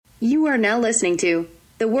You are now listening to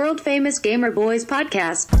the world-famous Gamer Boyz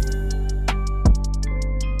Podcast.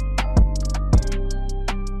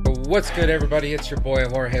 What's good, everybody? It's your boy,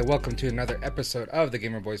 Jorge. Welcome to another episode of the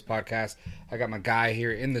Gamer Boyz Podcast. I got my guy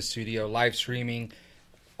here in the studio, live streaming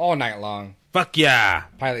all night long. Fuck yeah.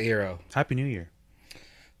 Pilot Hero. Happy New Year.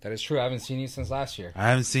 That is true. I haven't seen you since last year. I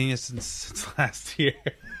haven't seen you since last year.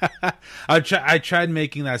 I tried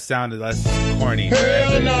making that sound less corny.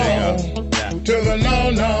 Hell no. To the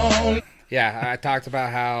no. Yeah, I talked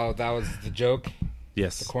about how that was the joke.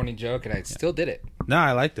 Yes. The corny joke, and I still did it. No,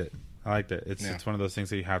 I liked it. It's one of those things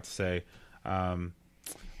that you have to say.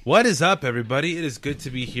 What is up, everybody? It is good to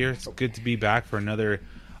be here. It's good to be back for another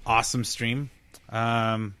awesome stream.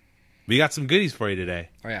 We got some goodies for you today.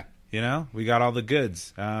 Oh, yeah. You know, we got all the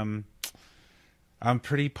goods. I'm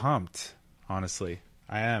pretty pumped, honestly.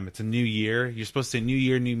 I am. It's a new year. You're supposed to say new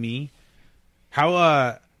year, new me.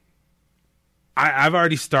 How, I've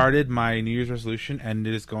already started my New Year's resolution, and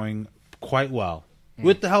it is going quite well.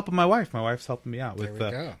 With the help of my wife. My wife's helping me out with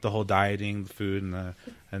the whole dieting, the food,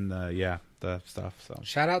 and the stuff. So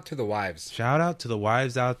shout out to the wives. Shout out to the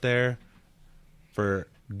wives out there for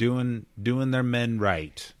doing their men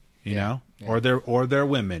right. You know? Yeah. Or their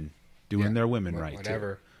women. Doing their women right.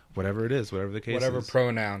 Whatever it is, whatever the case is. Whatever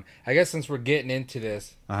pronoun. I guess since we're getting into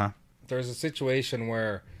this, there's a situation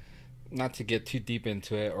where, not to get too deep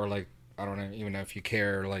into it, or like, I don't even know if you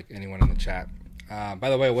care, or like anyone in the chat. By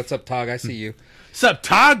the way, what's up, Tog? I see you. What's up,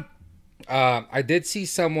 Tog? I did see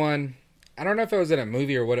someone, I don't know if it was in a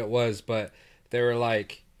movie or what it was, but they were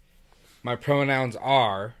like, my pronouns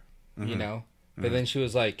are, you know, but then she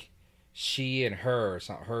was like, she and her, or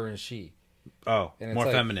something, her and she. Oh, more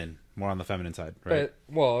like, feminine. More on the feminine side, right?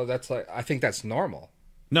 But, well, that's like, I think that's normal.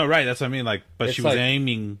 No, right, that's what I mean. Like, but it's she was like,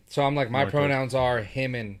 aiming. So I'm like, my pronouns are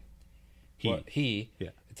him and he. Yeah.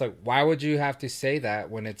 It's like, why would you have to say that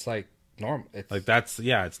when it's like normal? It's like, that's,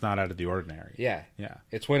 it's not out of the ordinary. Yeah.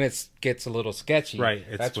 It's when it gets a little sketchy. Right.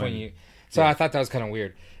 That's when you. So I thought that was kind of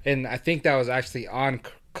weird. And I think that was actually on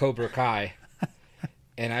Cobra Kai.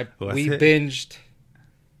 And we binged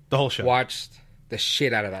the whole show. Watched the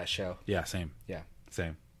shit out of that show. Yeah, same. Yeah.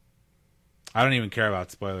 Same. I don't even care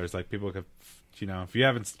about spoilers. Like, people could, you know, if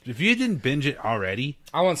you didn't binge it already.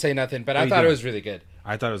 I won't say nothing, but I thought it was really good.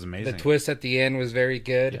 I thought it was amazing. The twist at the end was very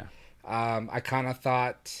good. Yeah. I kind of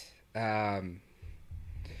thought the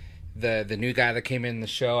new guy that came in the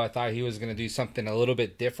show, I thought he was going to do something a little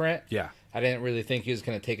bit different. Yeah. I didn't really think he was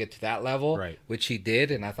going to take it to that level, right? Which he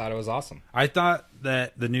did, and I thought it was awesome. I thought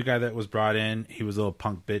that the new guy that was brought in, he was a little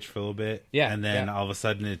punk bitch for a little bit. Yeah. And then all of a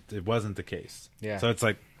sudden it wasn't the case. Yeah. So it's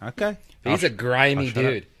like, okay. He's a grimy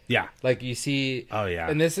dude. Yeah. Like, you see. Oh, yeah.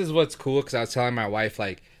 And this is what's cool, because I was telling my wife,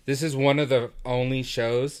 like, this is one of the only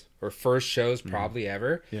shows, or first shows probably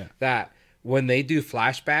ever, that when they do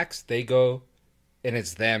flashbacks, they go, and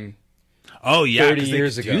it's them. Oh, yeah, 30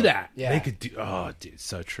 years ago. Do that. Yeah. They could do. Oh, dude,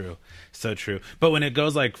 so true. So true. But when it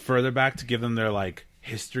goes, like, further back to give them their, like,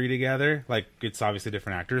 history together, like, it's obviously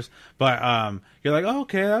different actors. But you're like, oh,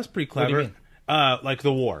 okay, that's pretty clever. What do you mean? Like,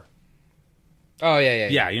 the war. Oh, yeah.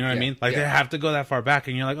 Yeah, you know what I mean? Like, they have to go that far back,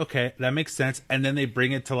 and you're like, okay, that makes sense. And then they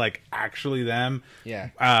bring it to, like, actually them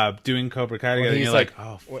doing Cobra Kai together, and you're like,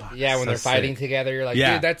 oh, fuck. Yeah, when they're fighting together, you're like,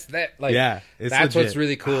 dude, that's that. Like, that's legit. What's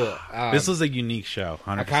really cool. This was a unique show,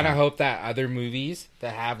 100%. I kind of hope that other movies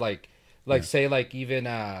that have, like say, like, even,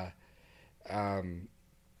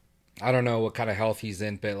 I don't know what kind of health he's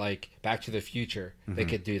in, but like Back to the Future, they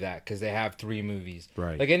could do that because they have 3 movies.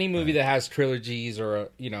 Right. Like any movie that has trilogies or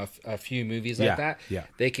a few movies like that,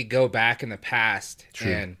 they could go back in the past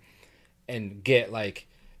and get like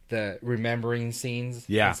the remembering scenes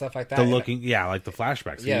and stuff like that. Like the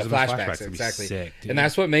flashbacks. Yeah, flashbacks exactly. Sick, and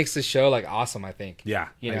that's what makes the show like awesome, I think. Yeah,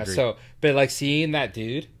 you know. So, but like seeing that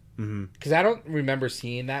dude, because I don't remember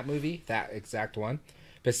seeing that movie, that exact one,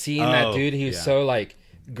 but seeing that dude, he was so like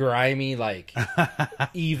grimy, like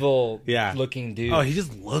evil looking dude. Oh, he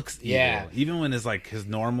just looks evil. Even when his like his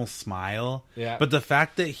normal smile. Yeah. But the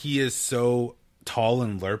fact that he is so tall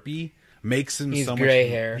and lerpy makes him so much gray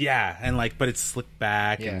hair. Yeah, and like, but it's slicked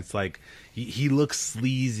back and it's like he looks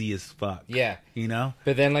sleazy as fuck. Yeah. You know?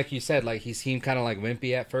 But then like you said, like he seemed kind of like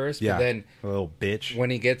wimpy at first, but then a little bitch.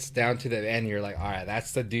 When he gets down to the end, you're like, all right,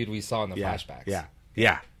 that's the dude we saw in the flashbacks.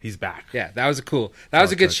 Yeah, he's back. Yeah, that was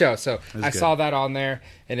a good show. So I saw that on there,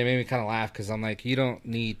 and it made me kind of laugh because I'm like, you don't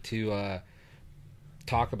need to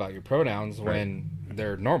talk about your pronouns when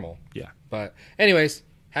they're normal. Yeah. But anyways,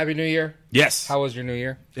 Happy New Year. Yes. How was your New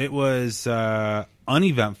Year? It was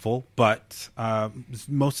uneventful, but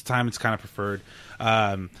most of the time it's kind of preferred.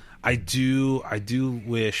 I do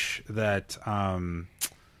wish that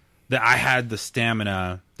that I had the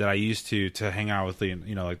stamina that I used to hang out with the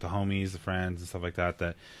like the homies, the friends and stuff like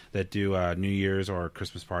that do New Year's or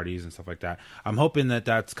Christmas parties and stuff like that. I'm hoping that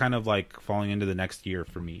that's kind of like falling into the next year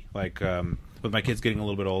for me. Like with my kids getting a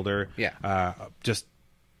little bit older, just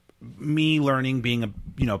me learning being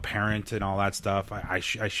a parent and all that stuff. I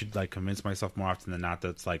should like convince myself more often than not that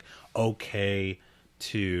it's like okay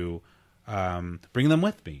to bring them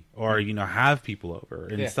with me or have people over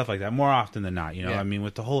and stuff like that more often than not. I mean,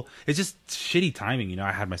 with the whole, it's just shitty timing.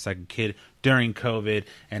 I had my second kid during COVID,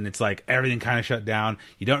 and it's like everything kind of shut down.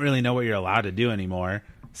 You don't really know what you're allowed to do anymore.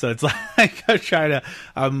 So it's like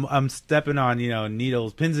I'm stepping on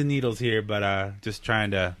needles, pins and needles here, but just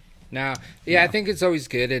trying to. Now, I think it's always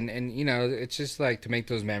good, and it's just like to make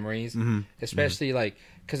those memories, especially like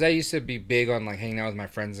because I used to be big on like hanging out with my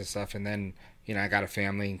friends and stuff, and then I got a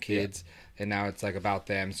family and kids, and now it's like about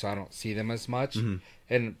them, so I don't see them as much,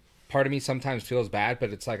 and part of me sometimes feels bad,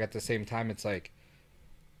 but it's like at the same time, it's like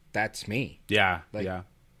that's me. Like,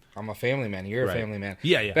 I'm a family man. You're a family man.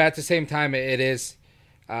 Yeah. But at the same time, it is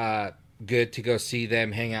good to go see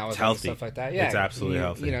them, hang out with them and stuff like that. Yeah, it's absolutely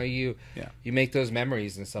healthy. You make those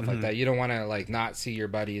memories and stuff like that. You don't want to like not see your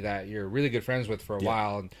buddy that you're really good friends with for a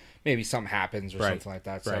while, and maybe something happens or something like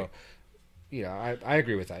that. So, I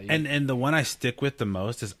agree with that. And the one I stick with the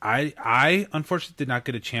most is I unfortunately did not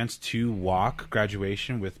get a chance to walk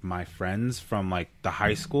graduation with my friends from like the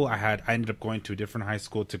high school. I ended up going to a different high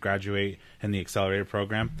school to graduate in the accelerator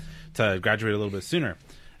program to graduate a little bit sooner.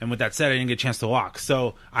 And with that said, I didn't get a chance to walk.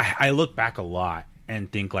 So I look back a lot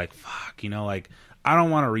and think like, fuck, like I don't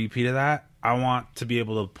want a repeat of that. I want to be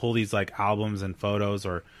able to pull these like albums and photos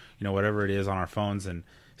or, whatever it is on our phones and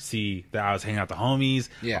see that I was hanging out with the homies,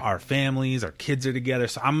 our families, our kids are together.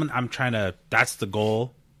 So I'm trying to, that's the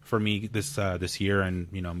goal for me this year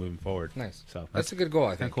and, moving forward. Nice. So that's a good goal,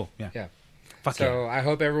 I think. Cool. Yeah. Fuck so I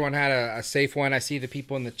hope everyone had a safe one. I see the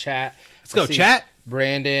people in the chat. Let's go, chat.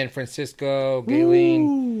 Brandon, Francisco,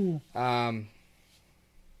 Gayleen. I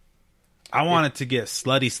wanted to get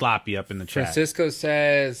slutty sloppy up in the chat. Francisco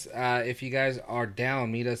says, if you guys are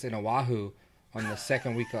down, meet us in Oahu on the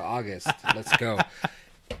second week of August. Let's go.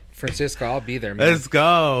 Francisco, I'll be there, man. Let's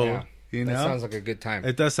go. Yeah. That sounds like a good time.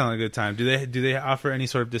 It does sound like a good time. Do they offer any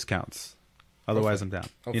sort of discounts? Otherwise, Hopefully.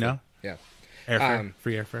 I'm down. Yeah. Airfare,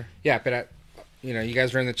 free airfare. Yeah, but you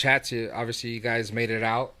guys are in the chats. Obviously, you guys made it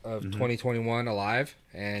out of 2021 alive,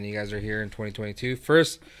 and you guys are here in 2022.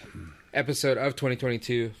 First episode of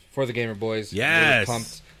 2022 for the Gamer Boys. Yes. Really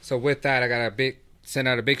pumped. So with that, I got send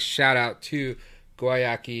out a big shout out to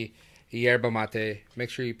Guayaki Yerba Mate. Make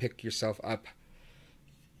sure you pick yourself up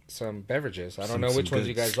some beverages. I don't know which ones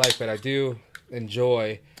you guys like, but I do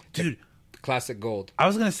enjoy classic gold. I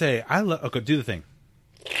was gonna say okay, do the thing.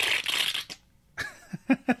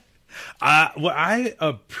 What I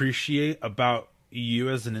appreciate about you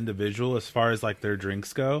as an individual, as far as like their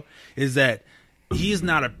drinks go, is that he's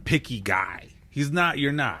not a picky guy. You're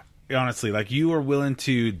not, honestly. Like, you are willing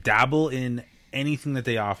to dabble in anything that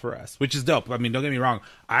they offer us, which is dope. I mean, don't get me wrong.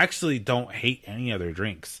 I actually don't hate any other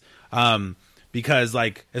drinks. Because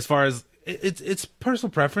like, as far as it's personal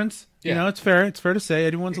preference, it's fair. It's fair to say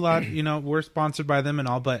everyone's allowed, we're sponsored by them and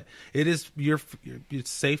all, but it's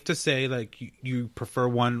safe to say like you prefer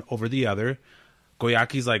one over the other.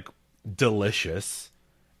 Goyaki's like delicious.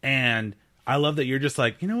 And I love that you're just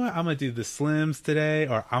like, you know what? I'm going to do the Slims today,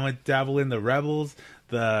 or I'm going to dabble in the Rebels,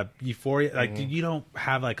 the Euphoria. Like, you don't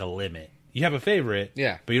have like a limit. You have a favorite,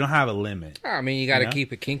 but you don't have a limit. I mean, you got to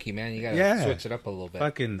keep it kinky, man. You got to switch it up a little bit.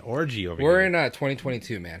 Fucking orgy over We're here. in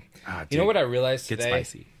 2022, man. You know what I realized today? Get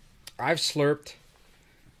spicy. I've slurped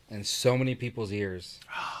in so many people's ears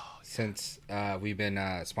since we've been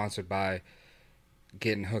sponsored by,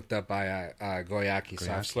 getting hooked up by Goyaki.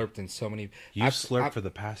 So I've slurped in so many. You've slurped for the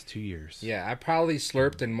past 2 years. Yeah, I probably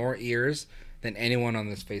slurped in more ears than anyone on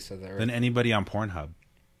this face of the earth. Than anybody on Pornhub.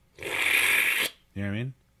 You know what I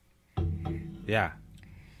mean? Yeah.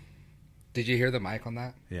 Did you hear the mic on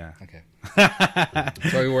that? Yeah. Okay.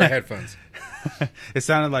 So we wear headphones. It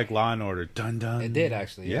sounded like Law and Order. Dun dun. It did,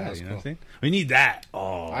 actually. Yeah, that was you know cool. what I'm saying? We need that.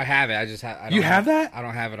 Oh, I have it. I just have. You have that? I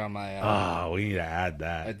don't have it on my. Oh, we need to add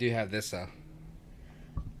that. I do have this though.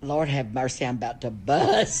 Lord have mercy, I'm about to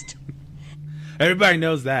bust. Everybody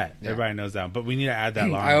knows that. Yeah. Everybody knows that. But we need to add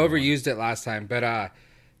that. I overused it last time, but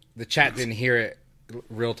the chat didn't hear it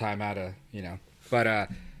real time out of But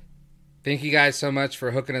thank you guys so much for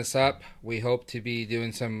hooking us up. We hope to be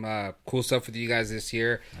doing some cool stuff with you guys this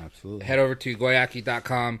year. Absolutely. Head over to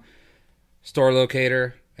goyaki.com, store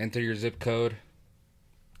locator, enter your zip code.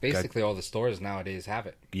 Basically, all the stores nowadays have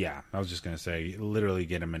it. Yeah, I was just going to say, literally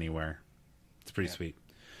get them anywhere. It's pretty sweet.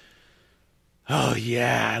 Oh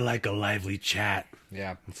yeah, I like a lively chat.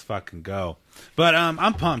 Yeah. Let's fucking go. But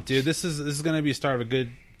I'm pumped, dude. This is going to be a start of a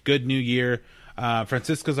good new year.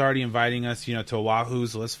 Francisco's already inviting us, to Oahu,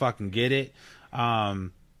 so let's fucking get it.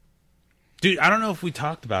 Dude, I don't know if we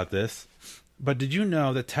talked about this, but did you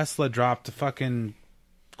know that Tesla dropped a fucking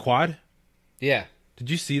quad? Yeah. Did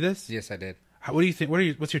you see this? Yes, I did. What do you think?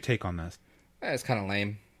 What's your take on this? It's kind of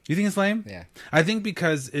lame. You think it's lame? Yeah. I think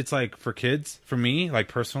because it's like for kids, for me, like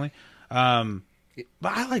personally.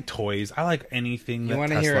 But I like toys. I like anything that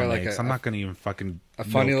Tesla hear makes. I'm not going to even fucking a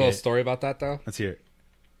funny milk little it. story about that though. Let's hear it.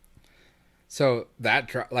 So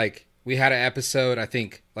that we had an episode, I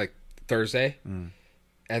think like Thursday, and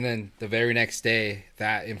then the very next day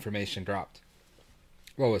that information dropped.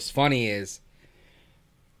 What was funny is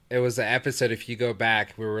it was the episode. If you go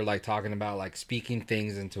back, we were like talking about like speaking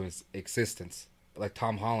things into existence, like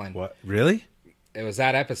Tom Holland. What? Really? It was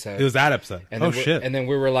that episode. It was that episode. And oh then shit! And then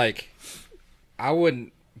we were like, I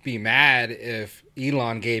wouldn't be mad if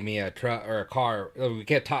Elon gave me a truck or a car. We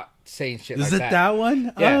kept saying shit Is like it that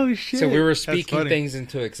one? Yeah. Oh shit! So we were That's speaking funny. things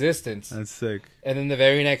into existence. That's sick. And then the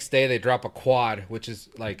very next day they drop a quad, which is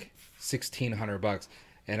like $1,600.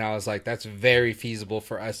 And I was like, that's very feasible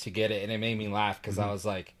for us to get it. And it made me laugh because I was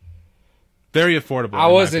like, Very affordable. I in my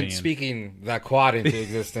wasn't opinion. speaking the quad into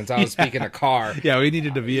existence. I was speaking a car. Yeah, we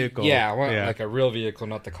needed a vehicle. Yeah, I want like a real vehicle,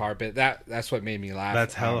 not the car. But that's what made me laugh.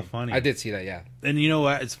 That's hella funny. I did see that, yeah. And you know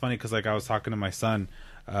what? It's funny because like I was talking to my son,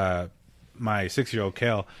 my 6-year-old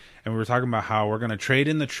Kale, and we were talking about how we're gonna trade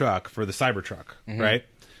in the truck for the Cybertruck, right?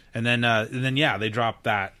 And then yeah, they dropped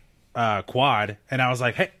that quad, and I was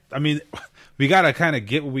like, hey, I mean, we gotta kind of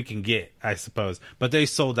get what we can get, I suppose. But they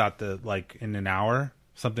sold out in an hour,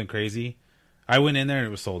 something crazy. I went in there and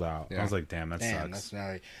it was sold out. Yeah. I was like, damn, that sucks. That's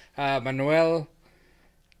gnarly. Manuel,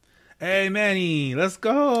 Hey, Manny, let's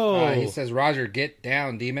go. he says, Roger, get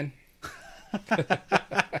down, demon.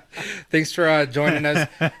 Thanks for joining us.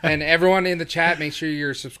 And everyone in the chat, make sure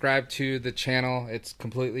you're subscribed to the channel. It's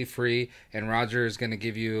completely free. And Roger is going to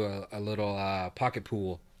give you a little pocket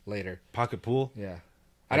pool later. Pocket pool? Yeah.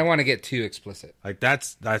 I don't want to get too explicit. Like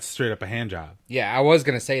that's straight up a hand job. Yeah, I was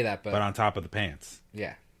going to say that, but on top of the pants.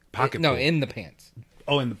 yeah. Pocket No, pool. in the pants.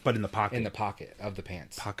 Oh, but in the pocket. In the pocket of the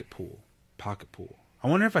pants. Pocket pool. Pocket pool. I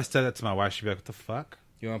wonder if I said that to my wife, she'd be like, what the fuck?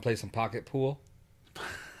 You want to play some pocket pool?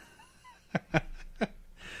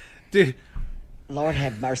 Dude. Lord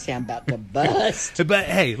have mercy, I'm about to bust. But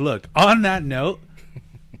hey, look, on that note,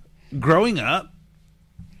 growing up,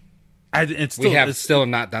 We have still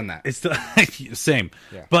not done that. It's still same.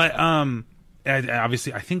 Yeah. But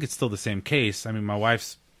obviously, I think it's still the same case. I mean, my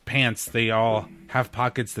wife's pants, they all have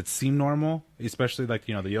pockets that seem normal, especially like,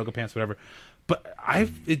 the yoga pants, whatever. But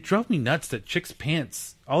it drove me nuts that chicks'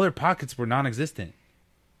 pants, all their pockets were non-existent.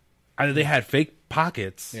 Either they had fake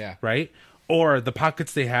pockets, Yeah. right? Or the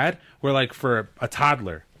pockets they had were like for a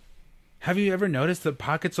toddler. Have you ever noticed that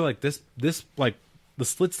pockets are like this like the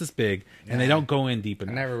slit's this big and they don't go in deep I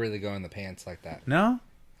enough? never really go in the pants like that. No?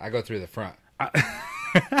 I go through the front.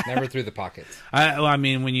 Never through the pockets. I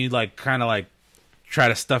mean, when you like kind of like try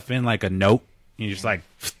to stuff in like a note, you just like,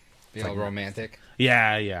 Be all romantic.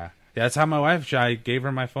 yeah. That's how my wife. I gave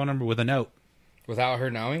her my phone number with a note. Without her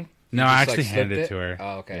knowing? No, You I just, actually like, handed slipped it to her.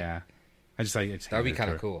 Oh, okay. Yeah, I just like That'd be handed it to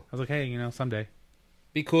kinda her. cool. I was like, hey, someday.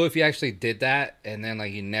 Be cool if you actually did that and then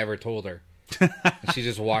like you never told her. And she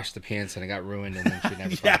just washed the pants and it got ruined and then she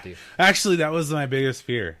never talked to you. Actually, that was my biggest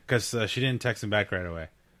fear because she didn't text me back right away.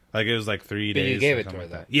 Like it was like 3 days. you gave or it to something her,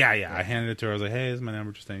 like that. though. Yeah. I handed it to her. I was like, hey, this is my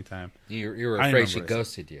number, just anytime. You were I afraid she remember it.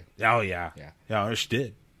 ghosted you. Oh yeah. Yeah. She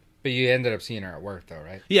did. But you ended up seeing her at work though,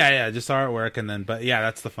 right? Yeah, just saw her at work, and then, but yeah,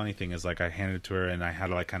 that's the funny thing is like I handed it to her, and I had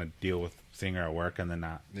to like kind of deal with seeing her at work and then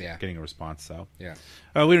not getting a response. So Yeah.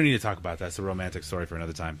 we don't need to talk about that. It's a romantic story for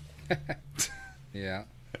another time. Yeah.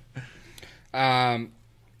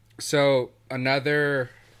 So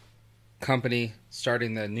another company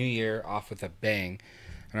starting the new year off with a bang.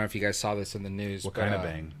 I don't know if you guys saw this in the news. What but, kind of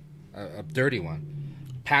bang? A dirty one.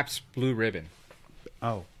 Pabst Blue Ribbon.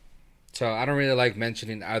 Oh, So I don't really like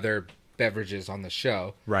mentioning other beverages on the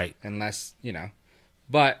show. right. Unless,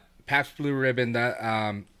 But Pabst Blue Ribbon, that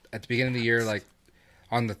at the beginning of the year, like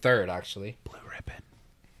on the 3rd, actually. Blue Ribbon.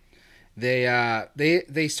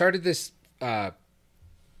 They started this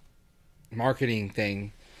marketing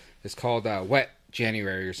thing. It's called Wet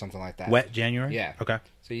January or something like that. Wet January? Yeah. Okay.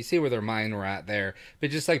 So you see where their mind were at there.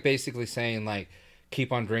 But just like basically saying like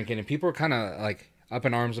keep on drinking. And people are kind of like up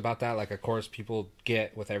in arms about that. Like of course people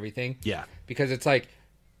get with everything. Yeah. Because it's like,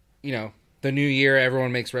 the new year,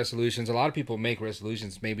 everyone makes resolutions. A lot of people make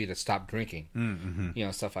resolutions maybe to stop drinking.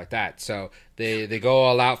 Mm-hmm. Stuff like that. So they go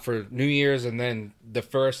all out for New Year's and then the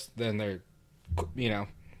first, then they're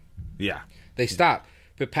Yeah. they stopped.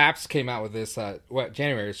 But Pabst came out with this,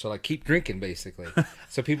 January, so like keep drinking, basically.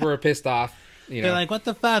 So people were pissed off. They're like, what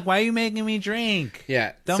the fuck? Why are you making me drink?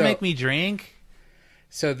 Yeah. Don't make me drink.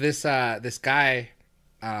 So this guy,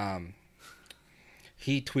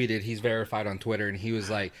 he tweeted, he's verified on Twitter, and he was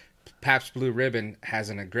like, Pabst Blue Ribbon has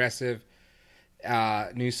an aggressive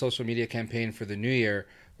new social media campaign for the new year,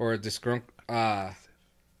 or a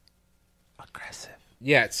aggressive.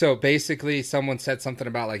 Yeah, so basically someone said something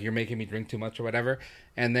about like you're making me drink too much or whatever,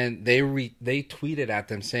 and then they tweeted at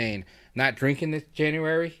them saying, "Not drinking this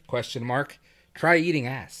January? ? Try eating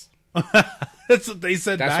ass." That's what they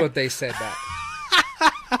said. That's back? what they said back.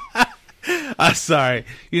 I'm sorry.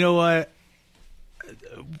 You know what?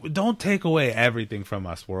 Don't take away everything from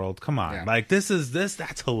us, world. Come on. Yeah. Like that's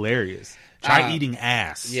hilarious. Try eating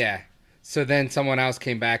ass. Yeah. So then someone else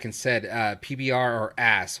came back and said, PBR or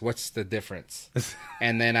ass, what's the difference?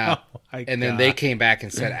 And then then they came back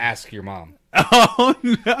and said, ask your mom. Oh,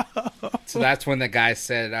 no. So that's when the guy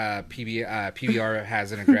said PBR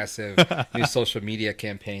has an aggressive new social media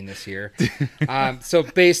campaign this year. So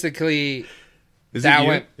basically, that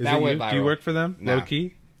went viral. Do you work for them? No. Low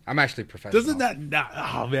key? I'm actually professional. Doesn't that not?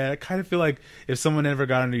 Oh man, I kind of feel like if someone ever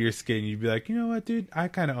got under your skin, you'd be like, you know what, dude, I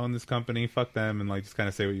kind of own this company. Fuck them, and like just kind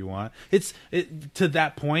of say what you want. To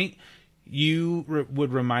that point, you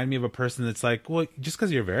would remind me of a person that's like, well, just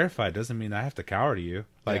because you're verified doesn't mean I have to cower to you.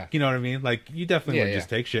 Like, you know what I mean? Like, you definitely would just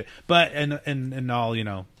take shit. But and all, in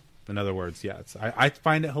other words, yeah, I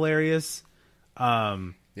find it hilarious.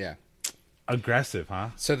 Yeah. Aggressive, huh?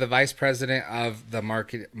 So the vice president of the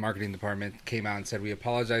marketing department came out and said, we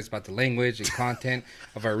apologize about the language and content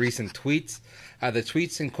of our recent tweets. The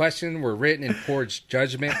tweets in question were written in poor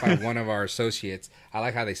judgment by one of our associates. I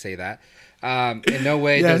like how they say that. In no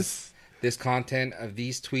way does this content of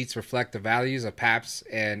these tweets reflect the values of Pabst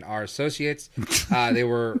and our associates. They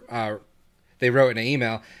wrote in an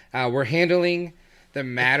email, we're handling the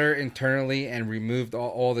matter internally and removed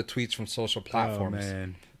all the tweets from social platforms. Oh,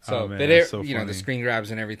 man. So, man, but that's so funny. the screen grabs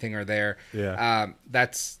and everything are there. Yeah.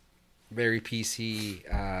 That's very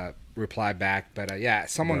PC reply back. But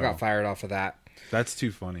someone got fired off of that. That's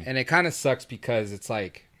too funny. And it kind of sucks because it's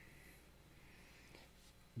like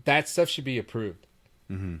that stuff should be approved.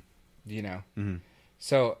 Mm-hmm. Mm-hmm.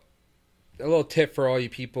 So a little tip for all you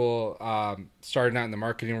people starting out in the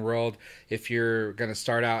marketing world: if you're going to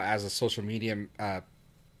start out as a social media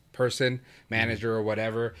person, manager, or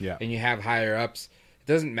whatever, and you have higher ups. It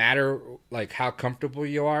doesn't matter like how comfortable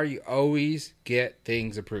you are. You always get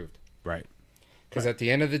things approved, right? Because at the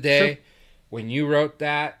end of the day, when you wrote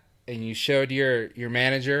that and you showed your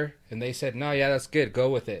manager and they said, "No, yeah, that's good. Go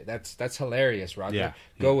with it. That's hilarious, Roger. Yeah.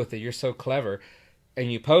 Go with it. You're so clever,"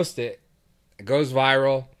 and you post it, it goes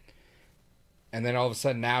viral, and then all of a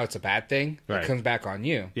sudden now it's a bad thing. Right. It comes back on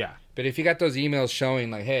you. Yeah. But if you got those emails showing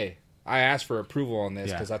like, "Hey, I asked for approval on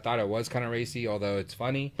this because I thought it was kind of racy, although it's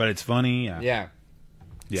funny." But it's funny. Yeah.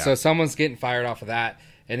 So someone's getting fired off of that,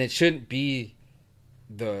 and it shouldn't be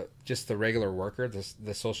just the regular worker,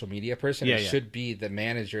 the social media person. It should be the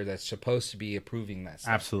manager that's supposed to be approving that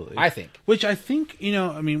stuff. Absolutely. I think. Which I think,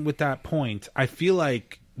 with that point, I feel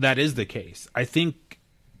like that is the case. I think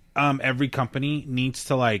every company needs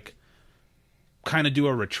to like kind of do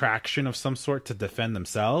a retraction of some sort to defend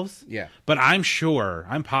themselves. Yeah. But I'm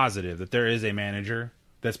positive that there is a manager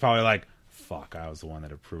that's probably like, fuck, I was the one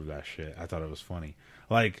that approved that shit. I thought it was funny.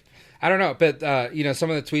 Like, I don't know, but some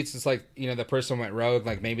of the tweets, it's like, the person went rogue,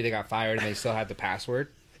 like maybe they got fired and they still had the password.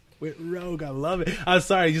 Went rogue, I love it. I'm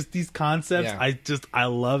sorry, just these concepts, Yeah. I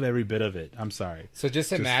love every bit of it. I'm sorry. So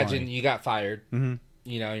just imagine you got fired, Mm-hmm.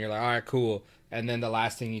 and you're like, all right, cool. And then the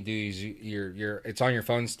last thing you do is it's on your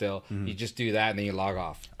phone still. Mm-hmm. You just do that and then you log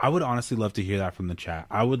off. I would honestly love to hear that from the chat.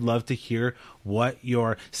 I would love to hear what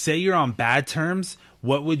say you're on bad terms.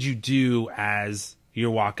 What would you do as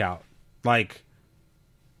your walkout? Like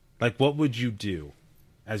what would you do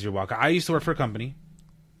as your walkout? I used to work for a company,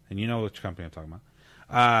 and you know which company I'm talking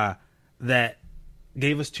about, that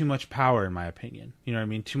gave us too much power, in my opinion. You know what I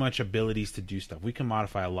mean? Too much abilities to do stuff. We can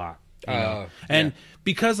modify a lot. And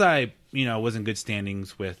because I, was in good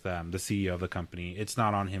standings with the CEO of the company, it's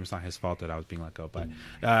not on him. It's not his fault that I was being let go. But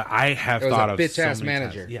I have thought of bitch so ass many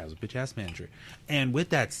manager. times. Yeah, it was a bitch ass manager. And with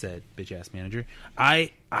that said, bitch ass manager,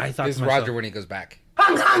 I thought This to is myself, Roger when he goes back.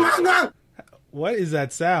 what is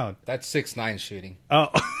that sound? That's 6ix9ine shooting. Oh,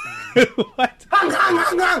 what?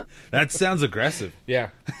 That sounds aggressive. Yeah.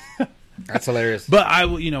 That's hilarious. But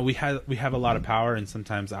we have a lot of power, and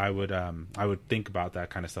sometimes I would think about that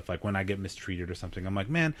kind of stuff. Like when I get mistreated or something, I'm like,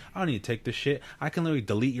 man, I don't need to take this shit. I can literally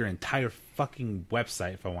delete your entire fucking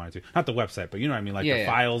website if I wanted to. Not the website, but you know what I mean, like the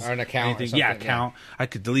files or an account. Anything. Or account. Yeah. I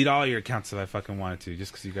could delete all your accounts if I fucking wanted to,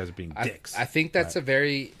 just because you guys are being dicks. I think that's a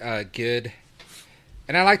very good.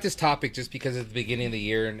 And I like this topic just because it's the beginning of the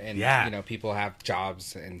year, and people have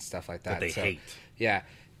jobs and stuff like that. They hate. Yeah.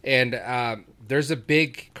 And there's a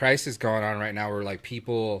big crisis going on right now where like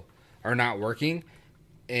people are not working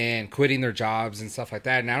and quitting their jobs and stuff like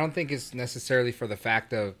that. And I don't think it's necessarily for the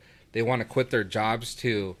fact of they want to quit their jobs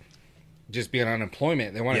to just be on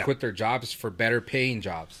unemployment. They want to quit their jobs for better paying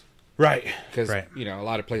jobs. Right. Because, a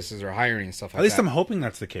lot of places are hiring and stuff like that. At least I'm hoping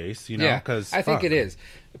that's the case, because I think it is.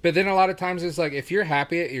 But then a lot of times it's like if you're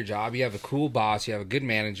happy at your job, you have a cool boss, you have a good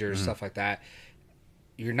manager, stuff like that,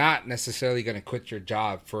 you're not necessarily going to quit your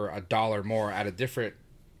job for $1 more at a different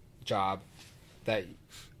job that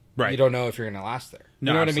you don't know if you're going to last there.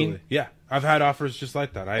 You know what I mean? Yeah. I've had offers just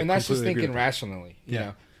like that. And that's just thinking rationally, you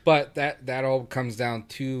know. But that all comes down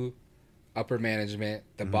to upper management,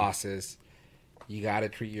 the bosses. You got to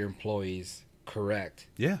treat your employees correct.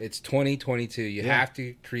 Yeah. It's 2022. You have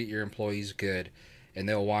to treat your employees good, and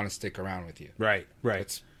they'll want to stick around with you. Right.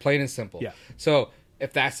 It's plain and simple. Yeah. So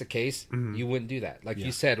if that's the case, you wouldn't do that. Like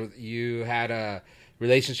you said, you had a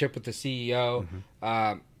relationship with the CEO.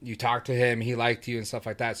 You talked to him. He liked you and stuff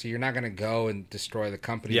like that. So you're not going to go and destroy the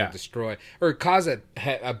company or cause a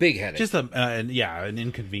big headache. Just an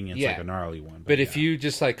inconvenience, like a gnarly one. But if you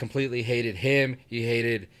just like completely hated him, you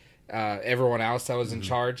hated everyone else that was in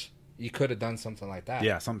charge, you could have done something like that.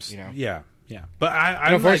 Yeah, Yeah. But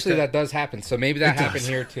I unfortunately that does happen. So maybe that happened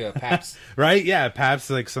here to Paps. Right? Yeah, Paps,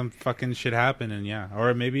 like some fucking shit happened, and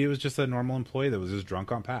or maybe it was just a normal employee that was just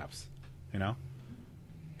drunk on Paps.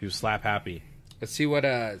 He was slap happy. Let's see what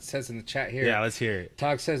it says in the chat here. Yeah, let's hear it.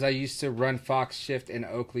 Tog says, I used to run Fox shift in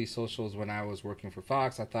Oakley socials when I was working for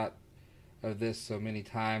Fox. I thought of this so many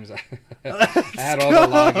times. I had all the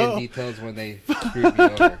login details when they screwed me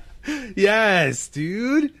over. Yes,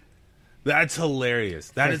 dude. That's hilarious.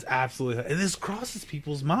 That is absolutely... And this crosses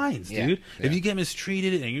people's minds, dude. Yeah. If you get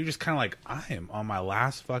mistreated and you're just kind of like, I am on my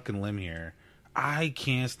last fucking limb here. I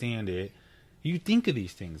can't stand it. You think of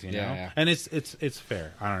these things, you know? Yeah. And it's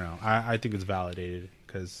fair. I don't know. I think it's validated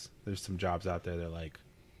because there's some jobs out there that like...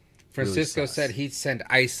 Francisco really said he'd send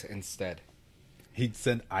ice instead. He'd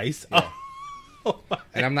send ice? Yeah. Oh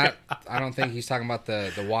and I don't think he's talking about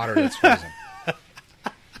the water that's frozen.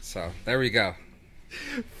 So, there we go.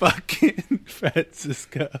 Fucking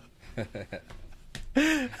Francisco.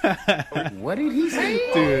 What did he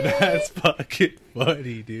say? Dude, that's fucking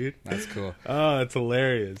funny, dude. That's cool. Oh, that's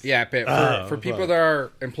hilarious. Yeah, but for people that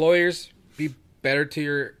are employers, be better to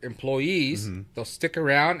your employees. They'll stick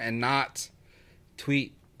around and not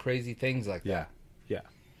tweet crazy things like that.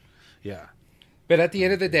 Yeah. But at the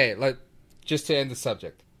end of the day, like, just to end the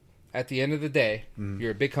subject, at the end of the day,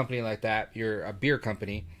 you're a big company like that, you're a beer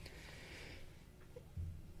company,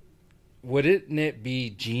 wouldn't it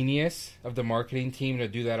be genius of the marketing team to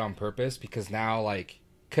do that on purpose? Because now,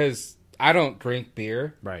 because I don't drink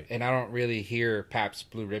beer, right, and I don't really hear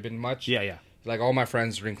Pabst Blue Ribbon much. Yeah. Like, all my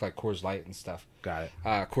friends drink, like, Coors Light and stuff. Got it.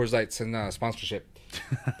 Coors Light's in sponsorship.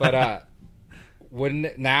 But wouldn't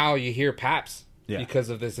it, now you hear Pabst because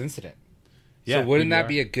of this incident. Yeah, so wouldn't that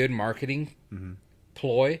be a good marketing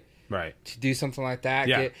ploy? Right. To do something like that?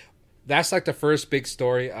 Yeah. That's like the first big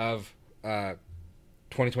story of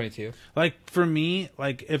 2022. Like, for me,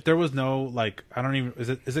 like, if there was no, like, I don't even...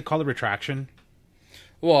 Is it called a retraction?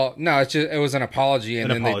 Well, no, it was an apology,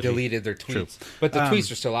 and then they deleted their tweets. True. But the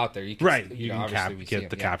tweets are still out there. You can, you can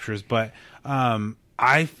get the captures. But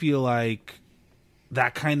I feel like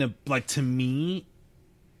that kind of... Like, to me,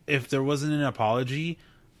 if there wasn't an apology,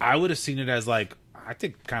 I would have seen it as, like, I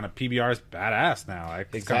think kind of PBR is badass now. Like,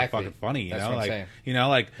 it's kind of fucking funny, That's know? What I'm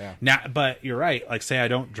like, saying. Now, but you're right. Like, say I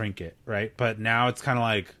don't drink it, right? But now it's kind of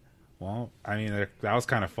like, well, I mean, that was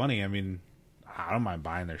kind of funny. I mean, I don't mind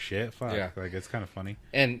buying their shit. Fuck. Yeah. Like, it's kind of funny.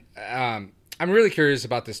 And I'm really curious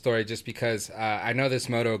about this story just because I know this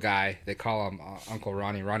moto guy. They call him Uncle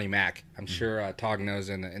Ronnie Mac. I'm sure Tog knows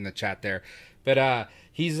in the chat there. But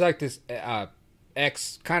he's like this...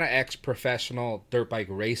 ex-professional dirt bike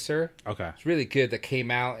racer. Okay. It's really good that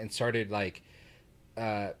came out and started like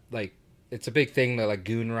it's a big thing, the like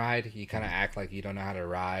goon ride. You kind of act like you don't know how to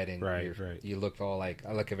ride and you look all like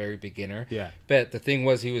a very beginner. Yeah. But the thing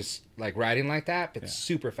was he was like riding like that, but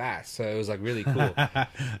super fast. So it was like really cool.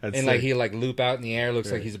 And like he like loop out in the air,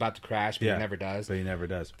 looks like he's about to crash, but he never does. But he never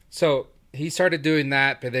does. So he started doing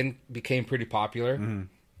that, but then became pretty popular.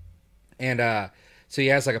 And So he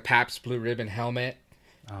has like a Pabst Blue Ribbon helmet.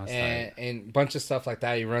 Oh, that's And a bunch of stuff like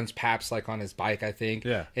that. He runs Pabst like on his bike, I think.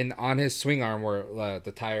 Yeah. And on his swing arm where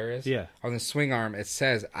the tire is, Yeah. on the swing arm, it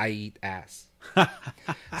says, "I eat ass."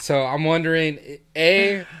 So I'm wondering,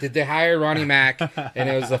 A, did they hire Ronnie Mac and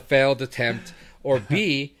it was a failed attempt? Or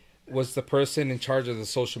B, was the person in charge of the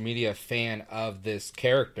social media a fan of this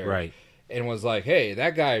character? Right. And was like, hey,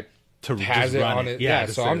 that guy has it on it. Yeah,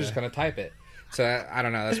 so I'm just going to type it. So I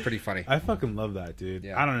don't know. That's pretty funny. I fucking love that, dude.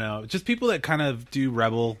 Yeah. I don't know. Just people that kind of do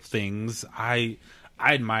rebel things. I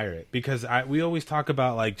admire it because we always talk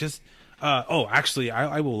about like just. Actually,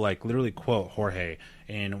 I will like literally quote Jorge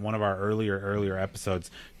in one of our earlier episodes.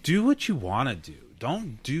 Do what you want to do.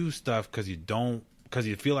 Don't do stuff because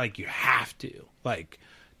you feel like you have to. Like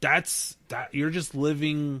that you're just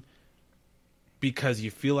living because you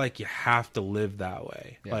feel like you have to live that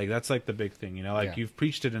way. Yeah. Like that's like the big thing, you know. Like you've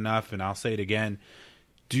preached it enough, and I'll say it again.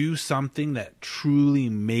 Do something that truly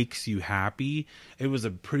makes you happy. It was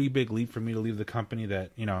a pretty big leap for me to leave the company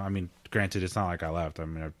that, you know, I mean, granted, it's not like I left. I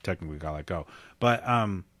mean, I technically got let go. But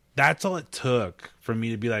that's all it took for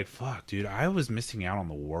me to be like, fuck, dude, I was missing out on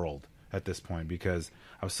the world at this point because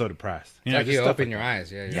I was so depressed. You know, like you open your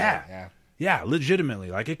eyes. Yeah,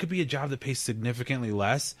 legitimately. Like, it could be a job that pays significantly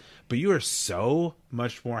less, but you are so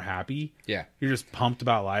much more happy. Yeah. You're just pumped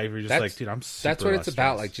about life. You're just like, dude, I'm super That's what it's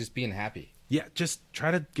about, stressed. like just being happy. Yeah, just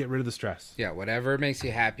try to get rid of the stress. Yeah, whatever makes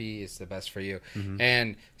you happy is the best for you. Mm-hmm.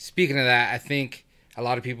 And speaking of that, I think a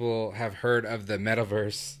lot of people have heard of the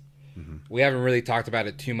metaverse. Mm-hmm. We haven't really talked about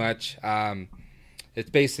it too much. It's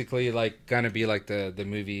basically like gonna be like the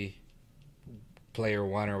movie Player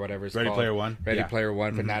One or whatever it's Ready called. Player One? Ready Yeah. Player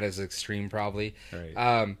One, but Mm-hmm. not as extreme probably.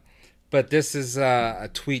 Right. But this is a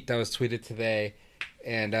tweet that was tweeted today.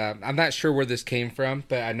 And I'm not sure where this came from,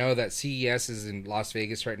 but I know that CES is in Las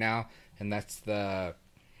Vegas right now. And that's the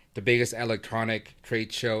biggest electronic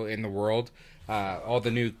trade show in the world. All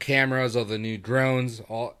the new cameras, all the new drones,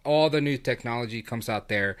 all the new technology comes out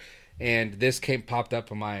there. And this popped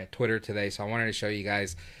up on my Twitter today, so I wanted to show you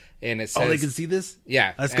guys. And it says, they can see this?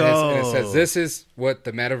 Yeah. Let's and go. And it says, this is what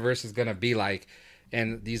the metaverse is going to be like.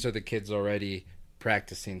 And these are the kids already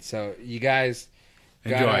practicing. So you guys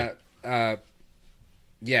enjoy.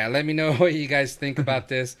 Yeah, let me know what you guys think about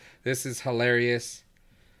this. This is hilarious.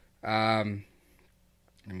 Let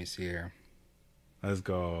me see here. Let's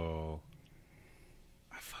go.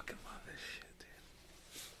 I fucking love this shit,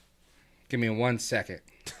 dude. Give me 1 second.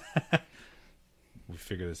 We'll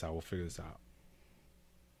figure this out.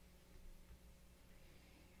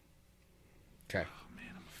 Okay. Oh, man,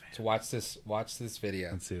 I'm a fan. So watch this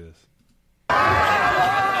video. Let's see this.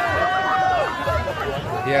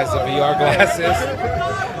 He has the VR glasses,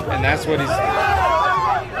 and that's what he's...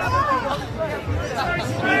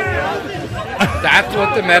 That's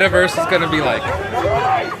what the metaverse is going to be like.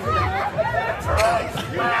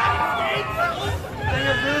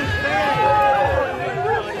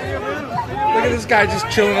 Look at this guy just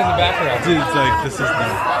chilling in the background. Dude, it's like, this is the...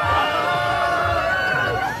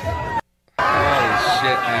 Holy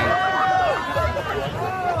shit, man.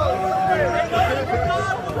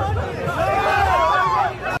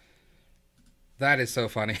 That is so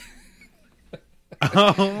funny.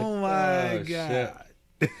 Oh my god.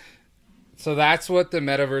 Shit. So that's what the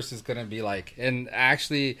metaverse is going to be like. And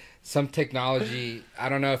actually, some technology, I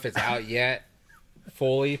don't know if it's out yet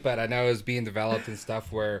fully, but I know it's being developed and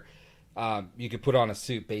stuff where you could put on a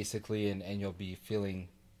suit basically and you'll be feeling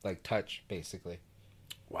like touch basically.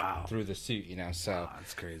 Wow. Through the suit, you know. So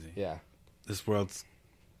That's crazy. yeah. This world's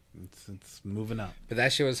it's moving up. But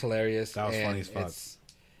that shit was hilarious. That was and funny as fuck. it's,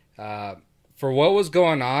 for what was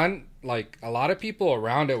going on, like a lot of people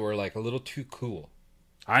around it were like a little too cool.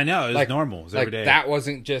 I know, it was Like normal. It was like every day. that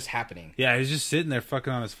wasn't just happening. Yeah, he was just sitting there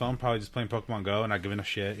fucking on his phone, probably just playing Pokemon Go and not giving a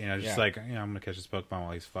shit. You know, just Yeah. like, you know, I'm gonna catch this Pokemon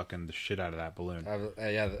while he's fucking the shit out of that balloon.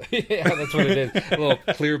 Yeah, yeah, that's what it is. A little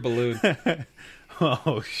clear balloon.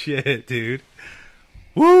 Oh shit, dude.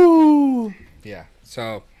 Woo! Yeah.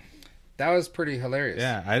 So that was pretty hilarious.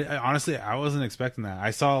 Yeah, I honestly I wasn't expecting that.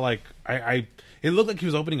 I saw like I it looked like he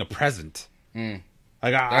was opening a present. Mm.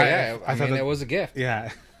 Like I thought mean, that- it was a gift.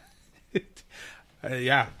 Yeah.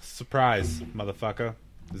 Yeah, surprise, motherfucker.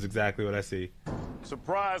 Is exactly what I see.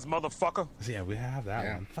 Surprise, motherfucker. So, yeah, we have that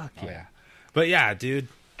Yeah. one. Fuck Oh, yeah. yeah. But yeah, dude,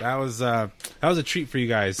 that was a treat for you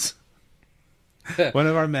guys. One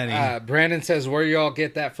of our many. Brandon says, where y'all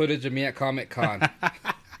get that footage of me at Comic Con?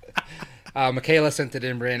 Michaela sent it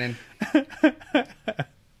in, Brandon.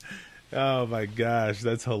 Oh my gosh,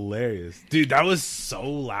 that's hilarious, dude. That was so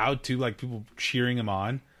loud too, like people cheering him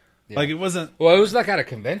on. Like it wasn't. Well, it was like at a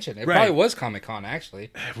convention. It Right. probably was Comic-Con,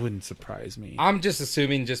 actually. It wouldn't surprise me. I'm just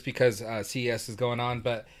assuming just because CES is going on,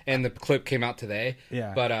 and the clip came out today.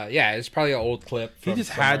 Yeah. But yeah, it's probably an old clip. He from just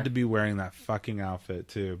somewhere. had to be wearing that fucking outfit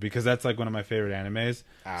too, because that's like one of my favorite animes.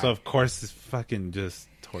 So of course it's fucking just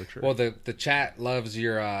torture. Well, the chat loves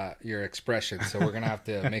your expression, so we're gonna have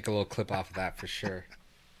to make a little clip off of that for sure.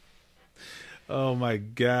 Oh my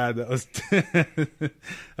god, that was that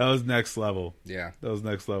was next level. Yeah. That was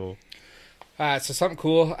next level. So something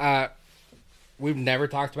cool. We've never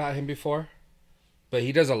talked about him before, but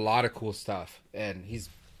he does a lot of cool stuff, and he's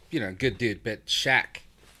a good dude. But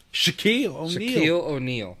Shaquille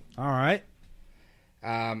O'Neal. All right.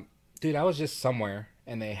 Dude, I was just somewhere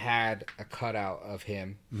and they had a cutout of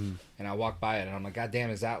him, and I walked by it and I'm like, God damn,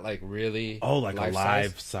 is that like really? Oh, like a life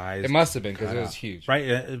size? size. It must have been because it cutout. was huge, right?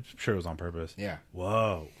 I'm sure it was on purpose. Yeah.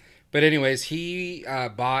 Whoa. But anyways, he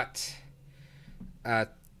bought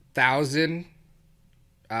 1,000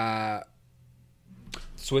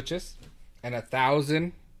 Switches and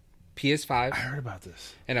 1,000 PS5s. I heard about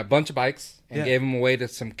this. And a bunch of bikes, and Yeah. gave them away to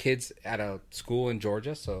some kids at a school in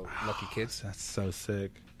Georgia. So lucky kids. That's so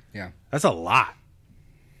sick. Yeah. That's a lot.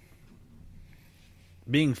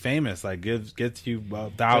 Being famous like gets you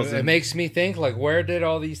 1,000. It makes me think, like, where did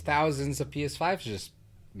all these thousands of PS5s just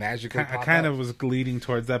magically I pop kind up? of was leading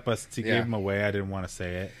towards that, but since he Yeah. gave them away, I didn't want to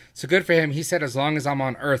say it. So good for him. He said, as long as I'm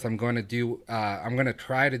on Earth, I'm going to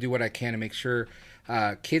try to do what I can to make sure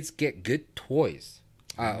kids get good toys.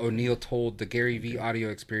 O'Neal told the Gary V audio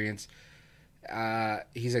experience.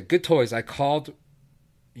 He said, good toys. I called,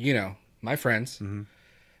 my friends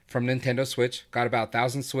from Nintendo Switch, got about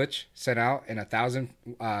 1,000 Switch sent out and 1,000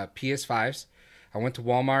 PS5s. I went to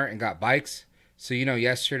Walmart and got bikes. So,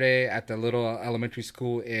 yesterday at the little elementary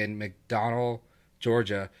school in McDonald,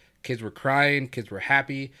 Georgia, kids were crying, kids were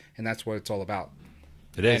happy, and that's what it's all about.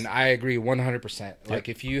 It is. And I agree 100%. Yep. Like,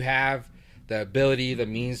 if you have the ability, the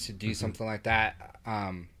means to do something like that,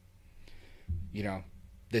 then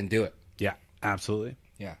do it. Yeah, absolutely.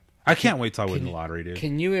 Yeah. I can't wait till I win the lottery, dude.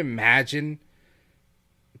 Can you imagine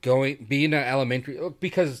being an elementary,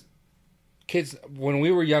 because kids, when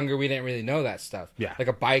we were younger, we didn't really know that stuff. Yeah. Like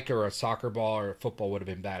a bike or a soccer ball or a football would have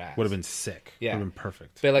been badass. Would have been sick. Yeah. Would have been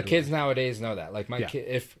perfect. But like kids nowadays know that. Like Yeah.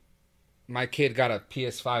 if my kid got a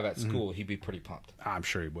PS5 at school, he'd be pretty pumped. I'm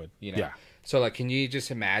sure he would. Yeah. So like, can you just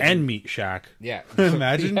imagine? And meet Shaq. Yeah.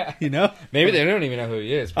 Imagine, Yeah. Maybe they don't even know who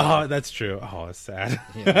he is. Oh, that's true. Oh, it's sad.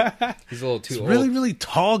 He's a little too This old. really, really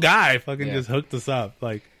tall guy fucking Yeah. just hooked us up.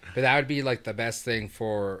 Like, But that would be like the best thing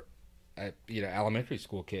for, elementary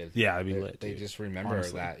school kids. yeah, it'd be lit. They dude. just remember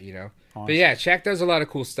Honestly. that, But Honestly. yeah, Shaq does a lot of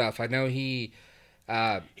cool stuff. I know he,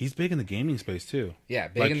 He's big in the gaming space too. yeah,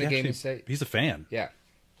 big Like, in the he gaming actually- state. He's a fan. Yeah.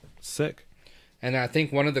 Sick. And I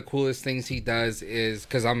think one of the coolest things he does is,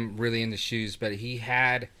 because I'm really into shoes, but he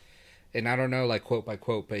had, and I don't know, like quote by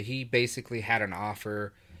quote, but he basically had an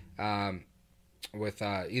offer with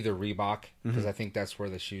either Reebok, because I think that's where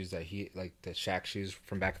the shoes that he, like the Shaq shoes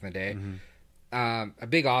from back in the day, a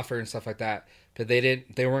big offer and stuff like that. But they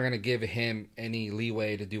weren't going to give him any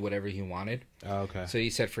leeway to do whatever he wanted. Oh, okay. So he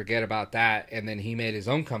said, forget about that. And then he made his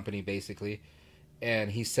own company basically, and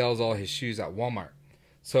he sells all his shoes at Walmart.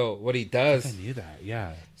 So what he does, I knew that.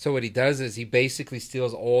 Yeah. so what he does is he basically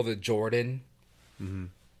steals all the Jordan,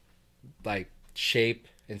 like shape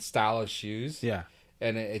and style of shoes. Yeah.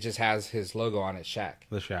 And it just has his logo on it, Shaq.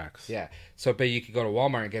 The Shaqs. Yeah. So, but you could go to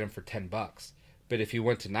Walmart and get them for $10. But if you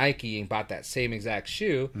went to Nike and bought that same exact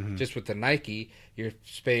shoe, just with the Nike, you're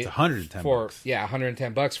paying It's $110 for bucks. yeah,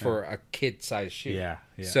 $110 for a kid-sized shoe. Yeah.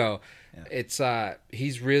 Yeah. So it's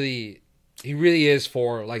he really is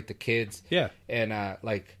for like the kids. Yeah. And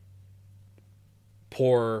like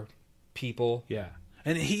poor people. Yeah.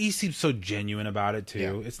 And he seems so genuine about it too.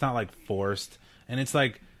 Yeah. It's It's not like forced. And it's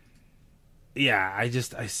like, yeah, I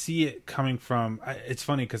see it coming from, it's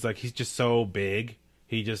funny because like he's just so big.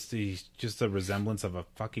 He's just a resemblance of a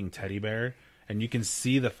fucking teddy bear. And you can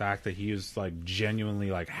see the fact that he was like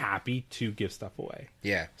genuinely like happy to give stuff away.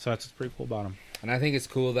 Yeah. So that's what's pretty cool about him. And I think it's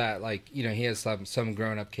cool that like, he has some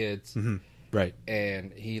grown-up kids. Right.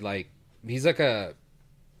 And he's like a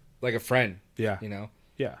friend. Yeah.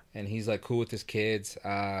 Yeah. And he's like cool with his kids.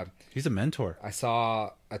 He's a mentor. I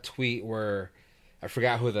saw a tweet where I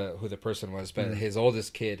forgot who the person was, but his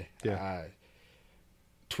oldest kid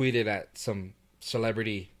tweeted at some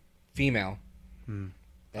celebrity female. And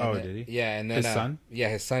did he? Yeah, and then His son? Yeah,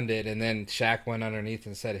 his son did, and then Shaq went underneath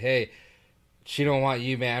and said, "Hey, she don't want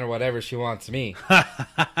you, man, or whatever. She wants me."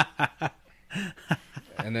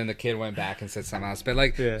 And then the kid went back and said something else. But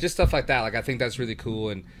like just stuff like that. Like I think that's really cool.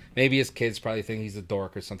 And maybe his kids probably think he's a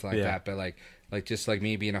dork or something like that. But like Like, just like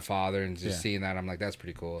me being a father and just seeing that, I'm like, that's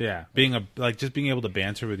pretty cool. Yeah, just being able to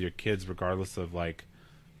banter with your kids regardless of like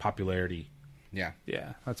popularity. Yeah.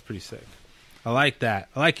 Yeah, that's pretty sick. I like that.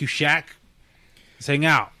 I like you, Shaq. Let's hang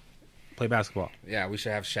out. Play basketball. Yeah, we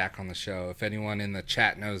should have Shaq on the show. If anyone in the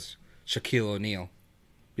chat knows Shaquille O'Neal.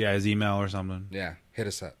 Yeah, his email or something. Yeah, hit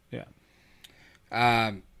us up. Yeah.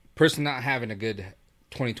 Person not having a good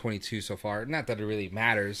 2022 so far. Not that it really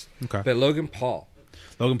matters. Okay. But Logan Paul.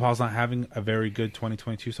 Logan Paul's not having a very good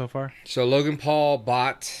 2022 so far? So Logan Paul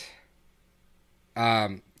bought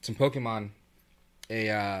some Pokemon,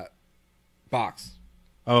 a box.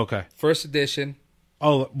 Oh, okay. First edition.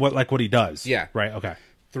 Oh, what he does? Yeah. Right, okay.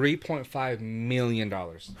 $3.5 million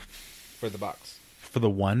for the box. For the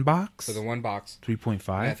one box? For the one box. 3.5?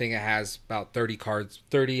 I think it has about 30 cards,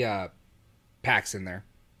 30 packs in there.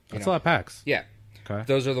 That's a lot of packs. Yeah. Okay.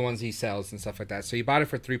 Those are the ones he sells and stuff like that. So he bought it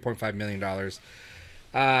for $3.5 million.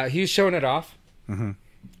 He was showing it off. Mm-hmm.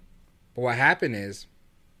 But what happened is,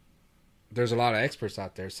 there's a lot of experts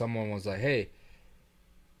out there. Someone was like, hey,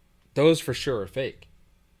 those for sure are fake.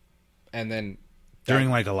 And then... During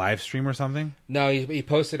like a live stream or something? No, he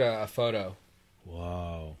posted a photo.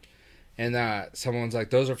 Whoa. And someone's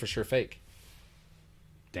like, those are for sure fake.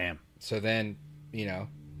 Damn. So then,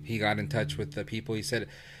 he got in touch with the people. He said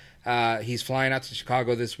he's flying out to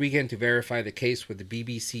Chicago this weekend to verify the case with the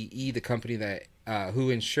BBCE, the company that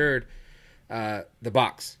who insured the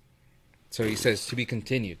box. So he says to be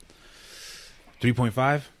continued.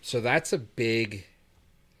 3.5? So that's a big...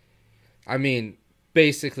 I mean,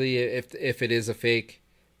 basically, if it is a fake,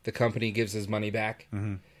 the company gives his money back.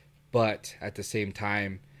 Mm-hmm. But at the same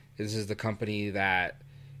time, this is the company that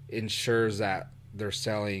ensures that they're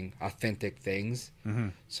selling authentic things. Mm-hmm.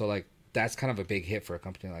 So, like, that's kind of a big hit for a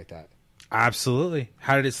company like that. Absolutely.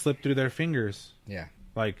 How did it slip through their fingers? Yeah.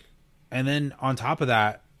 Like, and then on top of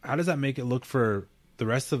that, how does that make it look for the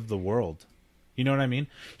rest of the world? You know what I mean?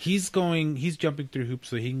 He's jumping through hoops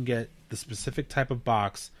so he can get the specific type of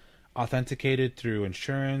box authenticated through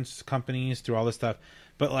insurance companies, through all this stuff.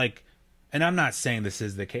 But like, and I'm not saying this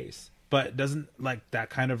is the case, but doesn't like that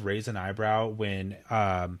kind of raise an eyebrow when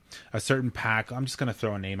a certain pack, I'm just going to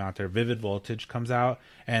throw a name out there, Vivid Voltage comes out,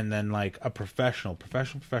 and then like a professional's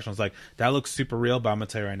like, that looks super real, but I'm going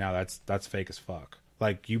to tell you right now, that's fake as fuck.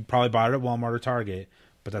 Like, you probably bought it at Walmart or Target,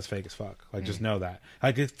 but that's fake as fuck. Like, just know that.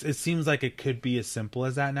 Like, it seems like it could be as simple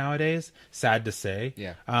as that nowadays. Sad to say.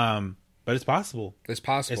 Yeah. But it's possible. It's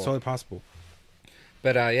possible. It's totally possible.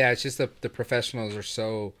 But yeah, it's just the professionals are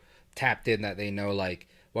so tapped in that they know like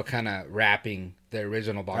what kind of wrapping the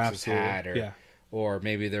original boxes had, or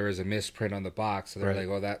maybe there was a misprint on the box, so they're like,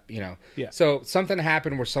 "Oh, that Yeah. So something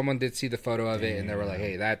happened where someone did see the photo of it, and they were like,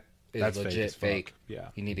 "Hey, that's legit fake. Yeah,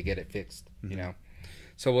 you need to get it fixed." Mm-hmm.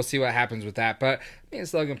 So we'll see what happens with that. But I mean,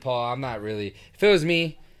 it's Logan Paul. I'm not really. If it was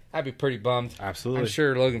me, I'd be pretty bummed. Absolutely. I'm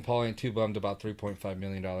sure Logan Paul ain't too bummed about $3.5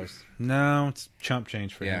 million. No, it's chump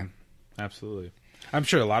change for him. Absolutely. I'm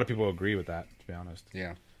sure a lot of people agree with that, to be honest.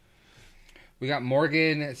 Yeah. We got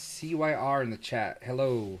Morgan CYR in the chat.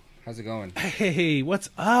 Hello. How's it going? Hey, what's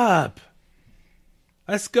up?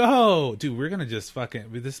 Let's go. Dude, we're going to just fucking...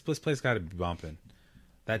 This place got to be bumping.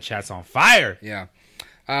 That chat's on fire. Yeah.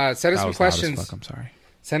 Send us some questions. Fuck, I'm sorry.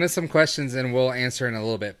 Send us some questions and we'll answer in a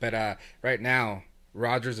little bit. But right now...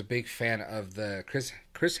 Roger's a big fan of the Chris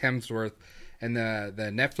Hemsworth and the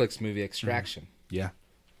Netflix movie Extraction. Yeah.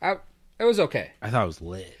 It was okay. I thought it was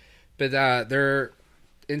lit. But they're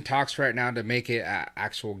in talks right now to make it an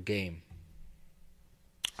actual game.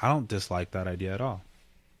 I don't dislike that idea at all.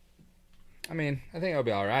 I mean, I think it'll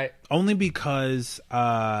be all right. Only because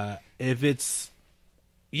if it's...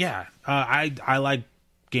 Yeah. I like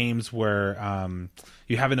games where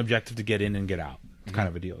you have an objective to get in and get out. Kind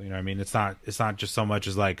of a deal, you know what I mean? It's not just so much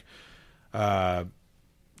as like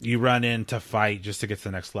you run in to fight just to get to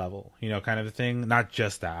the next level, kind of a thing. Not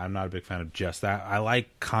just that. I'm not a big fan of just that. I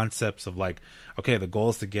like concepts of like, okay, the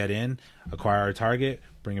goal is to get in, acquire a target,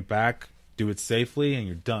 bring it back, do it safely, and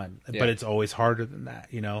you're done. Yeah. But it's always harder than that,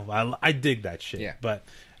 I dig that shit. Yeah. But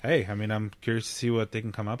hey, I mean, I'm curious to see what they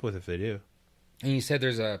can come up with if they do. And you said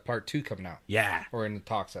there's a part 2 coming out. Yeah. Or in the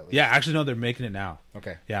talks, at least. Yeah, actually, no, they're making it now.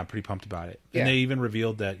 Okay. Yeah, I'm pretty pumped about it. Yeah. And they even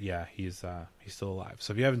revealed that, he's still alive.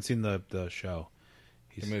 So if you haven't seen the show...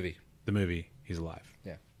 The movie, he's alive.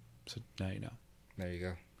 Yeah. So now you know. There you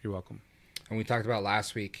go. You're welcome. And we talked about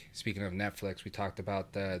last week, speaking of Netflix, we talked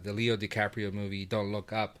about the Leo DiCaprio movie, Don't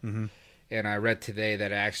Look Up. Mm-hmm. And I read today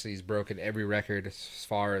that it actually has broken every record as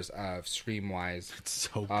far as stream-wise. It's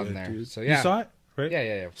so on good, there. dude. So, yeah. You saw it? Right?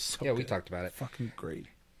 Yeah. So yeah, good. we talked about it. Fucking great.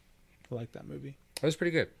 I like that movie. It was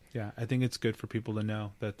pretty good. Yeah, I think it's good for people to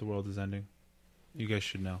know that the world is ending. You guys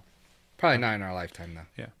should know. Probably not in our lifetime, though.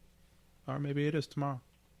 Yeah. Or maybe it is tomorrow.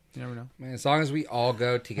 You never know. Man, as long as we all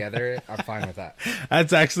go together, I'm fine with that.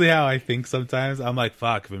 That's actually how I think sometimes. I'm like,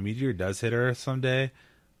 fuck, if a meteor does hit Earth someday,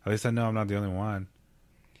 at least I know I'm not the only one.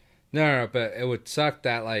 No, but it would suck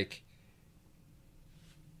that, like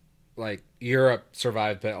Europe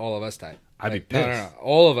survived, but all of us died. I'd be Like, pissed. No.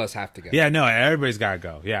 All of us have to go. Yeah, no, everybody's got to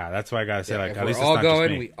go. Yeah, that's why I got to say, like, if at we're least it's all not just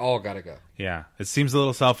going, me. we all got to go. Yeah, it seems a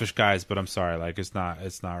little selfish, guys, but I'm sorry. Like, it's not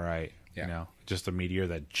right. Yeah. You know, just a meteor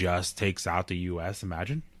that just takes out the U.S.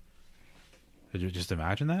 Imagine. Did you just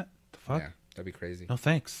imagine that? The fuck? Yeah, that'd be crazy. No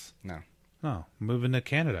thanks. No. Moving to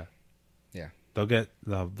Canada. Yeah. They'll get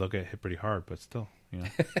hit pretty hard, but still, you know.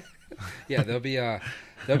 Yeah, they'll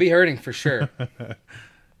be hurting for sure.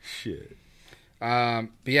 Shit. But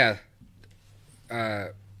yeah,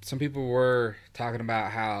 some people were talking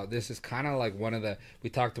about how this is kind of like we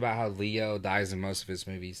talked about how Leo dies in most of his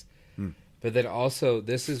movies. But then also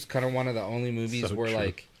this is kind of one of the only movies So where true.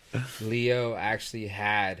 like Leo actually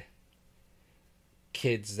had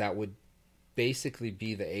kids that would basically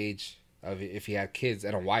be the age of if he had kids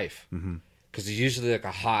and a wife. Because he's usually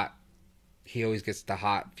like he always gets the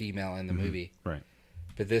hot female in the movie. Right.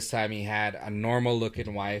 But this time he had a normal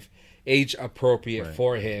looking wife, age appropriate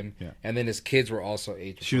for him. Yeah. And then his kids were also age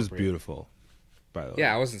appropriate. She was beautiful, by the way.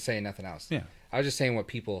 Yeah, I wasn't saying nothing else. Yeah. I was just saying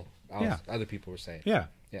what Yeah. other people were saying. Yeah.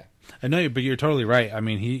 Yeah. I know, but you're totally right. I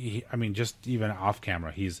mean, I mean, just even off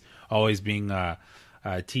camera, he's always being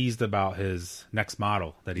teased about his next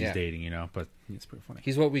model that he's dating, you know, but it's pretty funny.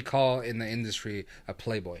 He's what we call in the industry a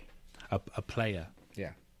playboy. A player.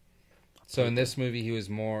 Yeah. So in this movie, he was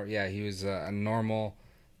he was a normal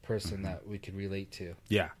person that we could relate to.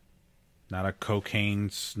 Yeah. Not a cocaine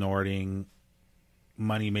snorting,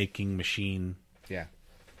 money making machine. Yeah.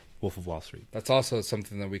 Wolf of Wall Street. That's also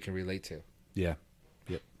something that we can relate to. Yeah.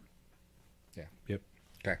 Yep. Yeah. Yep.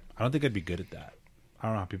 Okay. I don't think I'd be good at that. I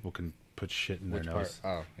don't know how people can put shit in their nose.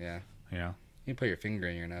 Oh, yeah. You know? You can put your finger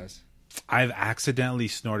in your nose. I've accidentally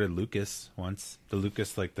snorted Lucas once. The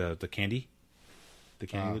Lucas, like the candy. The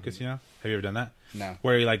candy Lucas, you know? Have you ever done that? No.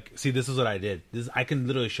 Where you like, see, this is what I did. I can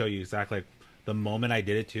literally show you exactly like the moment I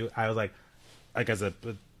did it too. I was like as I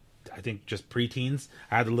think just preteens,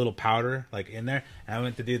 I had a little powder like in there, and I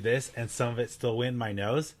went to do this, and some of it still went in my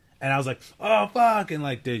nose, and I was like, oh fuck, and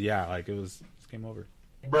like, dude, yeah, like it came over.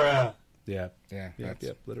 Bruh. Yeah. Yeah.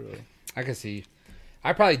 Yep, literally. I can see.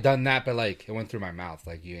 I probably done that, but like it went through my mouth.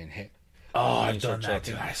 Like you didn't hit. Oh, You I've done start that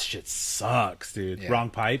too. choking. That shit sucks, dude. Yeah. Wrong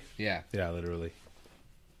pipe. Yeah. Yeah, literally.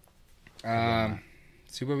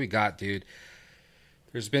 See what we got, dude.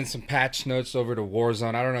 There's been some patch notes over to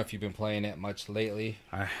Warzone. I don't know if you've been playing it much lately.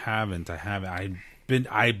 I haven't.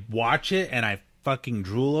 I watch it and I fucking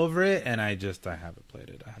drool over it, and I haven't played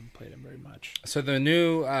it. I haven't played it very much. So the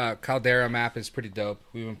new Caldera map is pretty dope.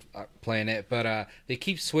 We've been playing it, but they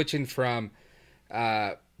keep switching from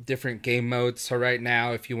different game modes. So right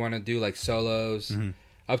now, if you want to do like solos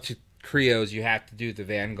up to trios, you have to do the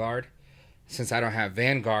Vanguard. Since I don't have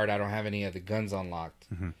Vanguard, I don't have any of the guns unlocked.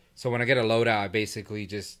 So when I get a loadout, I basically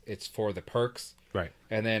it's for the perks. Right.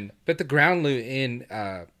 And then, but the ground loot in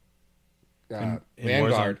In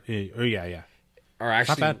Vanguard Warzone, yeah. are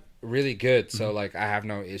actually bad. really good. So like I have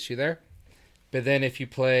no issue there. But then if you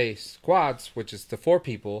play squads, which is the 4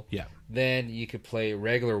 people, Yeah. then you could play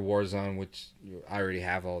regular Warzone, which I already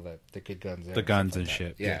have all the good guns. The guns and stuff like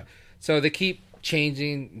shit. that. Yeah. So they keep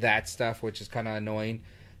changing that stuff, which is kind of annoying.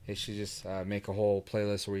 They should just make a whole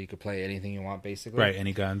playlist where you could play anything you want, basically. Right,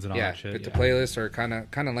 any guns and all Yeah, that shit. but the playlists are kind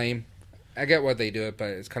of lame. I get what they do it, but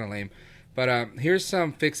it's kind of lame. But here's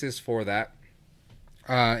some fixes for that.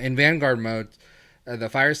 In Vanguard mode, the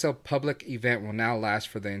fire sale public event will now last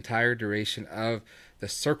for the entire duration of the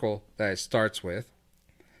circle that it starts with.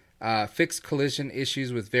 Fix collision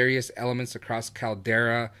issues with various elements across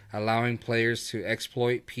Caldera, allowing players to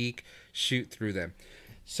exploit, peek, shoot through them.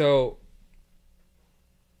 So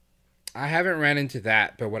I haven't ran into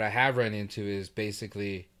that, but what I have run into is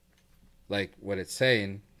basically like what it's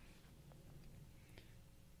saying.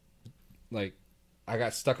 Like I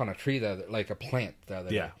got stuck on a tree like a plant the other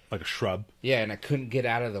day. like a shrub, Yeah, and I couldn't get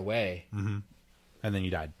out of the way, and then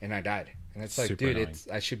you died. and I died. And it's like, Super dude, annoying.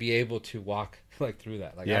 I should be able to walk like through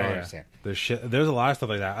that. Like I Yeah, don't yeah. understand. There's a lot of stuff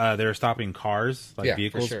like that. They were stopping cars, like Yeah, for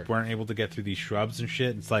vehicles sure. weren't able to get through these shrubs and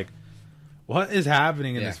shit. It's like, what is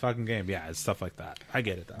happening in Yeah. this fucking game? Yeah, it's stuff like that. I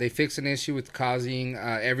get it though. They fixed an issue with causing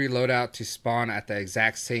every loadout to spawn at the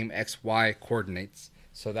exact same XY coordinates.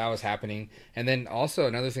 So that was happening. And then also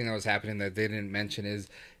another thing that was happening that they didn't mention is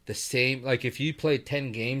the same, like if you played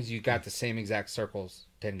 10 games, you got the same exact circles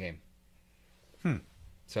 10 game.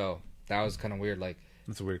 So that was kind of weird. Like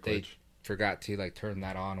That's a weird they glitch. forgot to like turn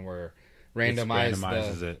that on where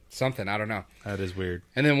randomizes it. Something, I don't know. That is weird.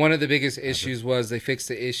 And then one of the biggest issues was they fixed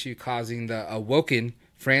the issue causing the Awoken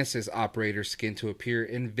Francis operator skin to appear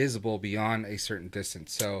invisible beyond a certain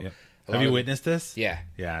distance. So, have you witnessed this? Yeah.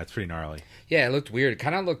 Yeah, it's pretty gnarly. Yeah, it looked weird. It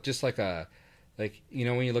kind of looked just like when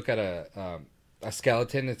you look at a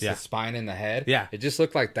skeleton, it's the spine and the head. Yeah. It just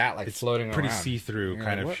looked like that, like It's floating around. pretty see-through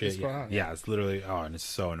kind of shit. Yeah. It's literally, and it's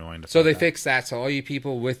so annoying. So they fixed that. So all you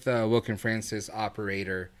people with the Wilkin Francis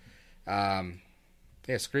operator,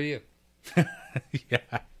 screw you. Yeah.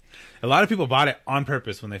 A lot of people bought it on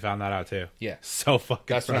purpose when they found that out too. Yeah. So fucking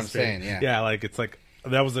That's what I'm frustrating. saying, Yeah, like it's like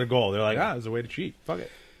that was their goal. They're like, there's a way to cheat. Fuck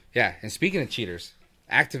it. Yeah, and speaking of cheaters,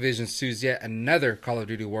 Activision sues yet another Call of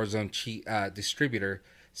Duty Warzone cheat distributor.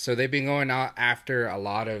 So they've been going out after a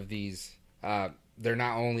lot of these. They're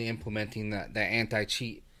not only implementing the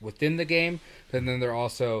anti-cheat within the game, but then they're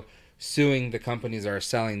also suing the companies that are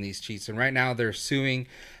selling these cheats. And right now they're suing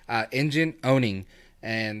Engine Owning,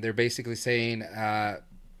 and they're basically saying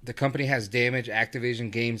the company has damaged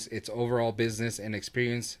Activision Games, its overall business and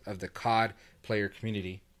experience of the COD player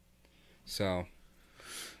community. So,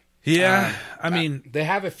 yeah, I mean, they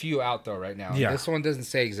have a few out though right now. Yeah. This one doesn't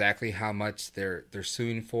say exactly how much they're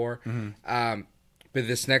suing for, but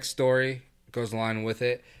this next story goes along with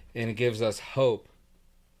it, and it gives us hope.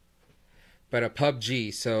 But a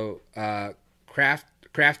PUBG, so Krafton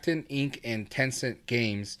Inc. and Tencent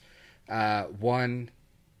Games won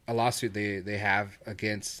a lawsuit they have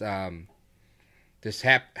against the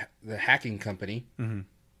hacking company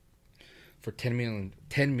for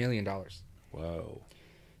 $10 million. Whoa.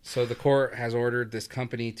 So the court has ordered this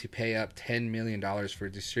company to pay up $10 million for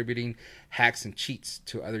distributing hacks and cheats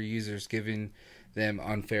to other users, giving them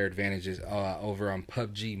unfair advantages over on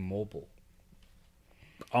PUBG Mobile.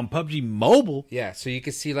 On PUBG Mobile? Yeah, so you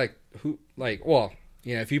can see if you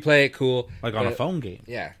play it, cool. Like on a phone game?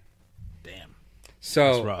 Yeah. Damn.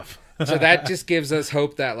 So that's rough. So that just gives us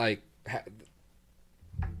hope that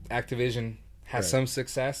Activision has some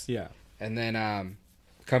success. Yeah. And then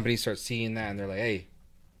companies start seeing that and they're like, hey,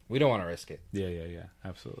 we don't want to risk it. Yeah,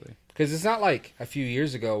 absolutely. Because it's not like a few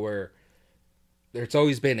years ago where there's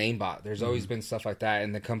always been aimbot. There's always been stuff like that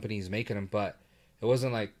and the company's making them. But it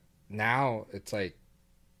wasn't like now it's like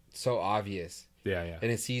so obvious. Yeah.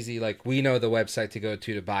 And it's easy. Like we know the website to go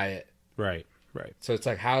to buy it. Right. So it's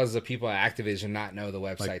like, how does the people at Activision not know the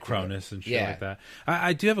website? Like Cronus and shit like that.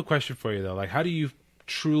 I do have a question for you though. Like, how do you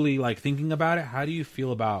truly, like, thinking about it, how do you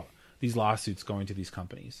feel about these lawsuits going to these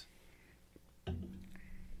companies?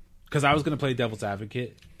 Because I was going to play devil's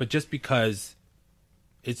advocate, but just because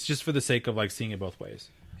it's just for the sake of like seeing it both ways.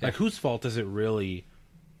 Yeah. Like, whose fault is it really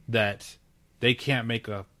that they can't make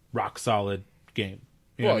a rock solid game?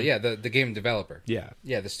 You know? The game developer. Yeah,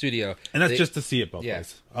 the studio, and that's just to see it both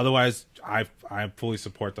ways. Otherwise, I fully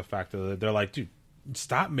support the fact that they're like, dude,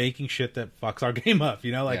 stop making shit that fucks our game up.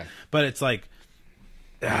 You know, like, but it's like,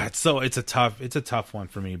 it's a tough one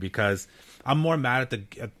for me because I'm more mad at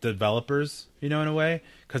the developers, you know, in a way,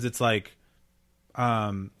 because it's like,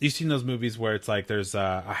 you've seen those movies where it's like there's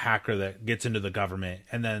a hacker that gets into the government,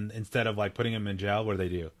 and then instead of like putting him in jail, what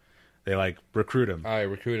do? They like recruit him. Oh,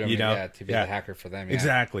 recruit him, you know? to be the hacker for them. Yeah.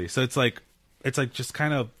 Exactly. So it's like just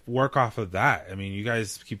kind of work off of that. I mean, you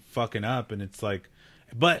guys keep fucking up, and it's like,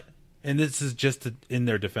 and this is just in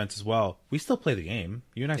their defense as well. We still play the game.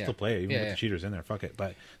 You and I still play it, even with the cheaters in there. Fuck it.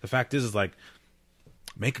 But the fact is like,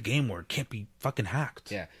 make a game where it can't be fucking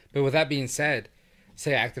hacked. Yeah. But with that being said,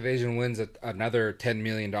 say Activision wins another $10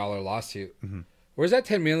 million lawsuit. Mm-hmm. Where's that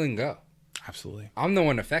 $10 million go? Absolutely. I'm the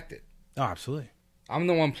one affected. Oh, absolutely. I'm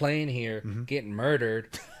the one playing here, getting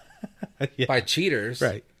murdered by cheaters,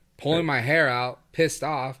 right? Pulling my hair out, pissed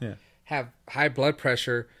off, have high blood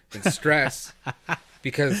pressure and stress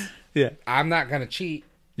because I'm not going to cheat.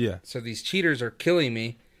 Yeah. So these cheaters are killing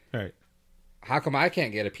me. Right. How come I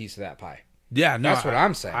can't get a piece of that pie? Yeah, no, that's what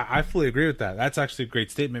I'm saying. I fully agree with that. That's actually a great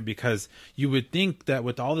statement because you would think that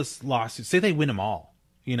with all this lawsuit, say they win them all,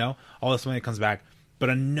 you know, all this money comes back, but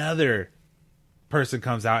another person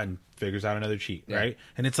comes out and figures out another cheat, right?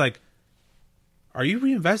 And it's like, are you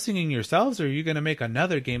reinvesting in yourselves, or are you going to make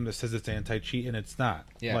another game that says it's anti-cheat and it's not?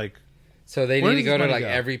 Yeah. Like, so they need to go to like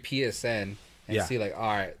every PSN and see like, all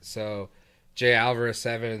right, so Jay Alvarez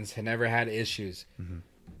Sevens had never had issues. Mm-hmm.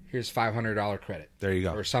 Here's $500 credit. There you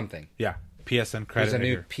go, or something. Yeah, PSN credit. There's a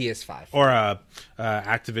new PS5 or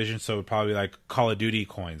Activision, so it would probably like Call of Duty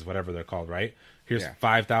coins, whatever they're called, right? Here's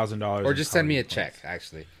 $5,000. Or just send me a check.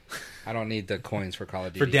 Actually, I don't need the coins for Call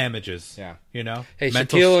of Duty for damages. Yeah, you know. Hey,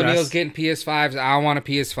 Shaquille O'Neal's getting PS5s. I want a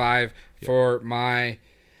PS5 for my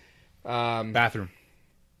bathroom.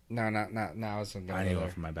 No, not now. I need one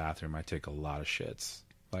for my bathroom. I take a lot of shits.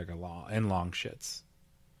 like long shits.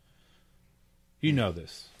 You know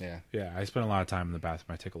this. Yeah. Yeah, I spend a lot of time in the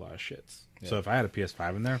bathroom. I take a lot of shits. Yeah. So if I had a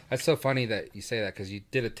PS5 in there... That's so funny that you say that, because you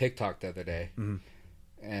did a TikTok the other day,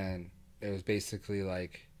 and it was basically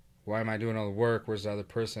like, why am I doing all the work? Where's the other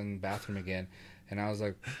person in the bathroom again? And I was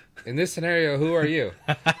like, in this scenario, who are you?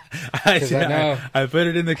 Because I know. I put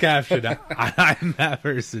it in the caption. I'm that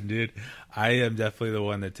person, dude. I am definitely the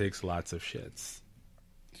one that takes lots of shits.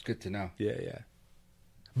 It's good to know. Yeah.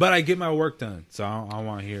 But I get my work done, so I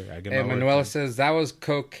want to hear it. I get my work Manuela done. says, that was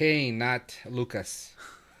cocaine, not Lucas.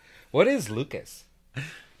 What is Lucas?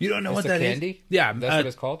 You don't know It's what a that is? candy? Yeah. That's what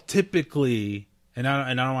it's called? Typically, and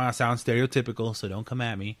I don't want to sound stereotypical, so don't come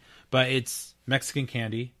at me, but it's Mexican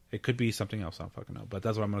candy. It could be something else, I don't fucking know. But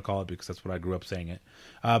that's what I'm going to call it because that's what I grew up saying it.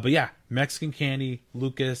 But yeah, Mexican candy,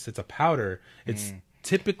 Lucas, it's a powder. It's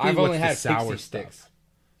typically I've only the had sour pixie stuff. sticks.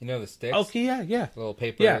 You know the sticks? Okay, yeah. Little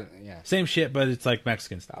paper. Yeah. Yeah. Same shit, but it's like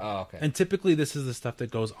Mexican style. Oh, okay. And typically this is the stuff that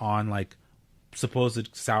goes on like supposed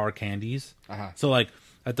sour candies. Uh-huh. So like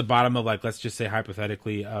at the bottom of like, let's just say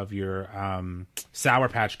hypothetically of your Sour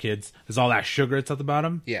Patch Kids, there's all that sugar that's at the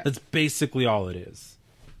bottom. Yeah. That's basically all it is.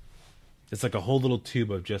 It's like a whole little tube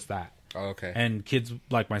of just that. Oh, okay. And kids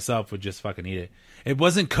like myself would just fucking eat it. It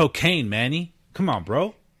wasn't cocaine, Manny. Come on,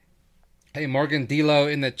 bro. Hey, Morgan Delo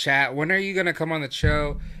in the chat. When are you going to come on the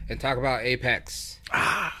show and talk about Apex?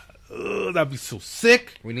 That'd be so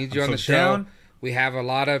sick. We need you I'm on the so show. down. We have a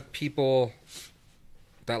lot of people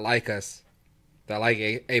that like us, that like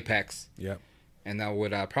Apex, Yep. and that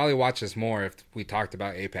would probably watch us more if we talked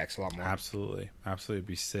about Apex a lot more. Absolutely.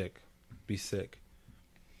 Be sick.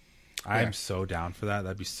 I'm so down for that.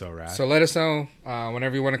 That'd be so rad. So let us know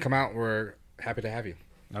whenever you want to come out. We're happy to have you.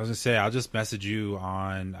 I was going to say, I'll just message you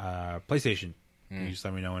on PlayStation. And you just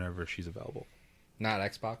let me know whenever she's available. Not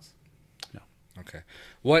Xbox? No. Okay.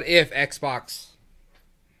 What if Xbox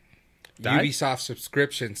Died? Ubisoft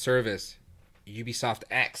subscription service, Ubisoft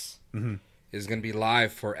X, is going to be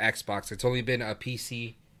live for Xbox? It's only been a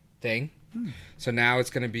PC thing. So now it's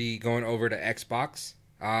going to be going over to Xbox.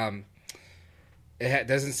 It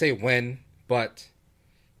doesn't say when,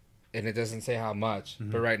 and it doesn't say how much.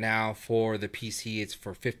 But right now for the PC, it's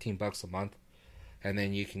for $15 a month. And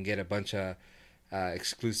then you can get a bunch of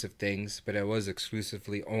exclusive things. But it was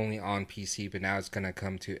exclusively only on PC. But now it's going to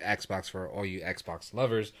come to Xbox for all you Xbox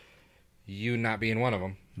lovers. You not being one of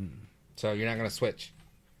them. So you're not going to switch.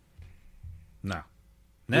 No.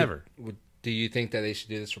 Never. Do you think that they should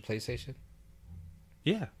do this for PlayStation?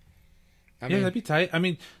 Yeah. I mean, that'd be tight. I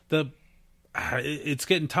mean, it's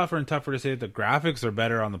getting tougher and tougher to say that the graphics are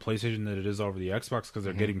better on the PlayStation than it is over the Xbox because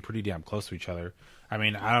they're getting pretty damn close to each other. I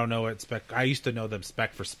mean, I don't know what spec. I used to know them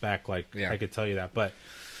spec for spec. I could tell you that. But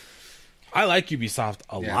I like Ubisoft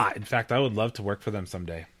a lot. In fact, I would love to work for them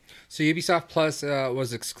someday. So Ubisoft Plus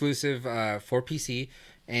was exclusive for PC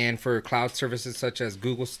and for cloud services such as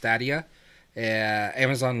Google Stadia,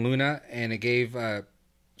 Amazon Luna, and it gave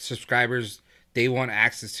subscribers day one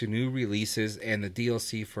access to new releases and the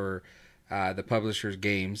DLC for the publisher's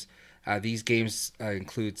games. These games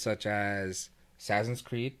include such as Assassin's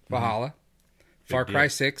Creed Valhalla, Far Cry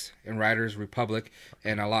 6, and Riders Republic,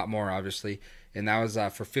 and a lot more, obviously. And that was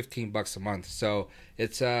for $15 a month. So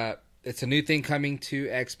it's a new thing coming to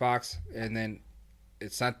Xbox, and then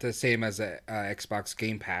it's not the same as a Xbox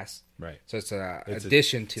Game Pass. Right. So it's an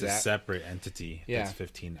addition to that. It's a separate entity. Yeah. That's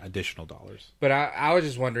 $15 additional dollars. But I was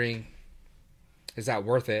just wondering, is that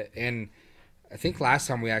worth it? And I think last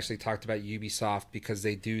time we actually talked about Ubisoft because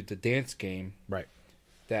they do the dance game Right.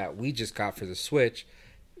 that we just got for the Switch,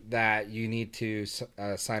 that you need to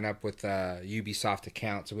sign up with a Ubisoft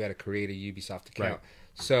account. So we had to create a Ubisoft account. Right.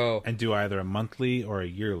 So And do either a monthly or a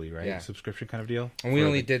yearly, right? Yeah. Subscription kind of deal. and we For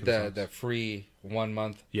only did for the free 1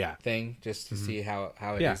 month Yeah. thing just to see how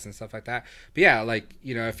it is Yeah. and stuff like that. But yeah, like,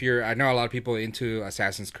 you know, if you're, I know a lot of people into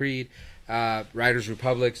Assassin's Creed, Riders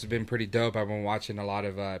Republic has been pretty dope. I've been watching a lot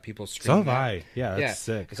of people stream. So have that. I. Yeah, that's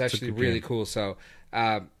sick. It's a actually good really game. cool. So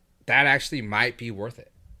that actually might be worth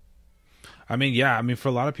it. I mean, yeah. I mean, for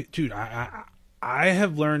a lot of people, dude, I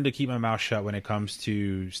have learned to keep my mouth shut when it comes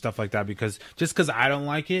to stuff like that because I don't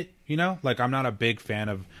like it, you know, like I'm not a big fan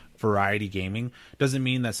of variety gaming. Doesn't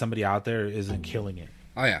mean that somebody out there isn't killing it.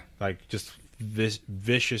 Oh yeah, Like just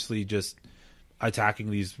viciously just attacking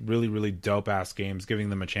these really, really dope ass games, giving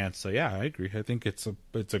them a chance. So yeah, I agree. I think it's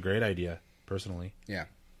a great idea personally. yeah.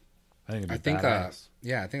 I think I it'd be think badass.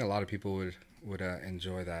 I think a lot of people would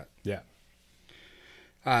enjoy that. Yeah.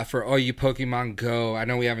 For all you Pokemon Go, I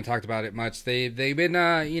know we haven't talked about it much. They've been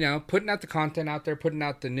putting out the content out there, putting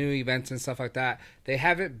out the new events and stuff like that. They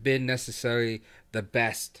haven't been necessarily the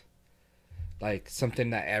best like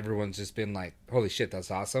something that everyone's just been like, holy shit,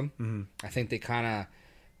 that's awesome. Mm-hmm. I think they kind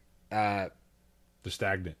of they're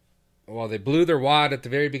stagnant. Well, they blew their wad at the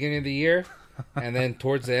very beginning of the year, and then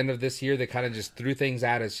towards the end of this year, they kind of just threw things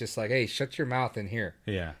at us, just like, hey, shut your mouth in here.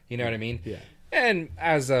 Yeah. You know what I mean? Yeah. And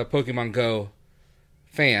as a Pokemon Go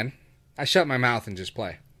fan, I shut my mouth and just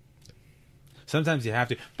play. Sometimes you have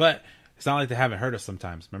to, but it's not like they haven't heard us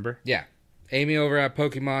sometimes, remember? Yeah. Amy over at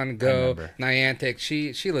Pokemon Go, Niantic,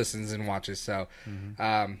 she listens and watches, so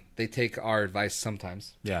they take our advice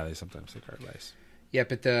sometimes. Yeah, they sometimes take our advice. Yeah,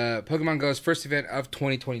 but the Pokemon Go's first event of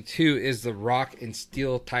 2022 is the Rock and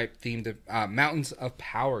Steel type themed Mountains of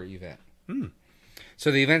Power event.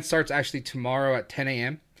 So the event starts actually tomorrow at 10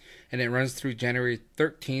 a.m. and it runs through January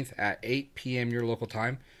 13th at 8 p.m. your local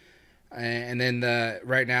time. And then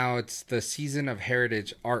right now it's the Season of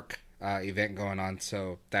Heritage Arc event going on,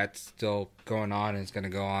 so that's still going on and it's going to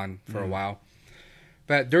go on for a while.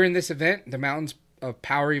 But during this event, the Mountains of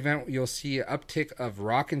Power event, you'll see an uptick of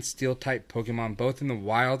Rock and Steel type Pokemon both in the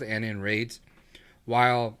wild and in raids,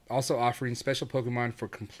 while also offering special Pokemon for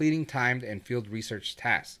completing timed and field research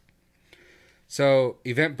tasks. So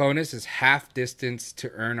event bonus is half distance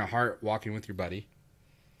to earn a heart walking with your buddy.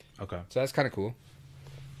 Okay. So that's kind of cool.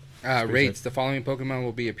 Raids. The following Pokemon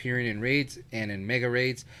will be appearing in raids and in mega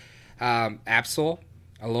raids. Absol,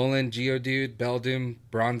 Alolan Geodude, Beldum,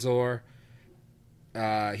 Bronzor,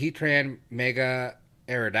 Heatran, Mega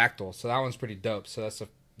Aerodactyl. So that one's pretty dope. So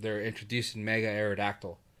they're introducing Mega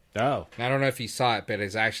Aerodactyl. Oh. And I don't know if you saw it, but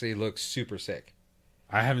it actually looks super sick.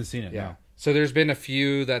 I haven't seen it, Yeah. no. So there's been a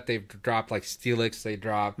few that they've dropped, like Steelix they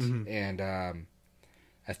dropped, and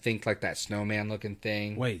I think like that snowman looking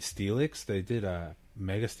thing. Wait, Steelix? They did a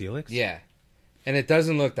Mega Steelix? Yeah. And it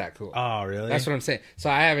doesn't look that cool. Oh, really? That's what I'm saying. So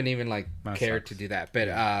I haven't even like That cared sucks. to do that. But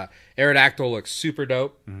Aerodactyl looks super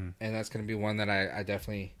dope, and that's going to be one that I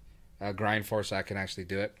definitely grind for so I can actually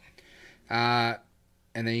do it. And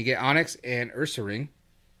then you get Onyx and Ursaring.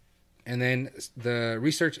 And then the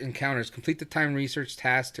research encounters. Complete the time research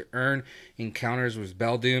task to earn encounters with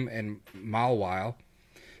Beldum and Mawile.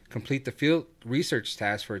 Complete the field research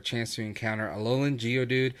task for a chance to encounter Alolan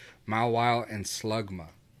Geodude, Mawile, and Slugma.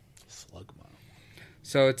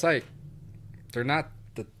 So it's like, they're not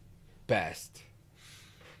the best.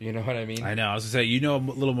 You know what I mean? I know. I was going to say, you know a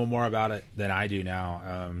little more about it than I do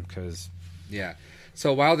now. Because Yeah.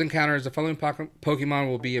 So wild encounters. The following Pokemon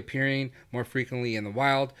will be appearing more frequently in the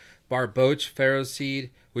wild. Barboach, Ferroseed,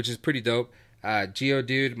 which is pretty dope.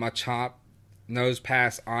 Geodude, Machop,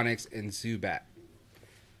 Nosepass, Onyx, and Zubat.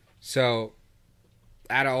 So,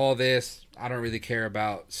 out of all this, I don't really care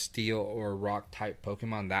about Steel or Rock type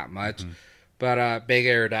Pokemon that much. But Mega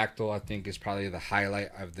Aerodactyl, I think, is probably the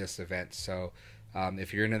highlight of this event. So,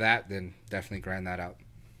 if you're into that, then definitely grind that out.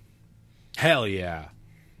 hell yeah.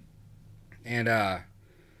 And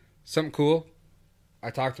something cool, I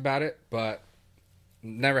talked about it, but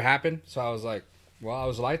never happened. So I was like, well, I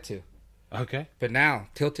was lied to. Okay. But now,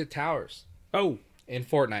 Tilted Towers Oh. in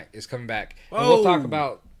Fortnite is coming back. And we'll talk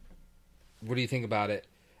about, what do you think about it?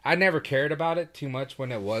 I never cared about it too much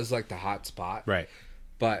when it was like the hot spot. Right.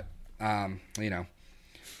 But,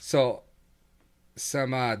 so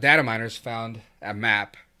some data miners found a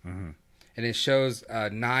map, and it shows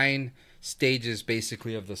 9 stages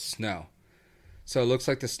basically of the snow. So it looks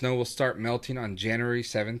like the snow will start melting on January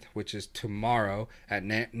 7th, which is tomorrow at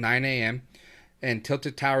 9 a.m. And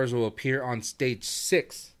Tilted Towers will appear on stage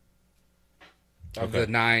 6 of the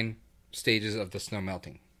 9 stages of the snow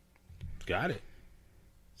melting. Got it.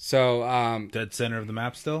 So, Dead center of the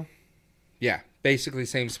map still? yeah, basically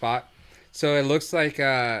same spot. So it looks like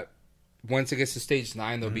once it gets to stage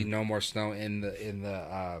 9, there'll be no more snow in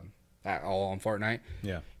the at all on Fortnite.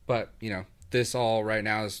 Yeah. But this all right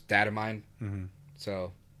now is data mine,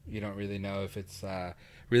 so you don't really know if it's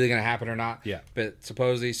really going to happen or not. Yeah. But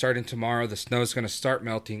supposedly starting tomorrow, the snow is going to start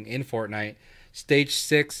melting in Fortnite. Stage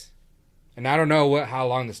 6, and I don't know how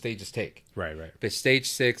long the stages take. Right. But stage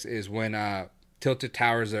 6 is when Tilted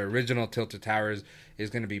Towers, the original Tilted Towers, is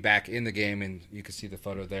going to be back in the game, and you can see the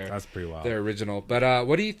photo there. That's pretty wild. The original. But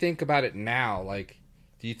what do you think about it now? Like,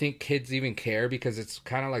 do you think kids even care? Because it's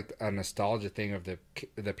kind of like a nostalgia thing of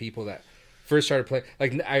the people that first started playing.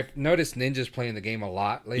 Like, I've noticed Ninja's playing the game a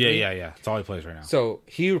lot lately. Yeah. It's all he plays right now. So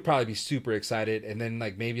he would probably be super excited, and then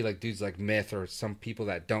like maybe like dudes like Myth or some people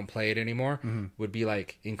that don't play it anymore would be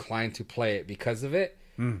like inclined to play it because of it.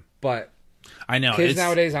 But I know. kids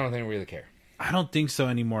nowadays, I don't think really care. I don't think so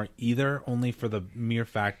anymore either, only for the mere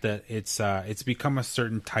fact that it's become a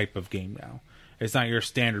certain type of game now. It's not your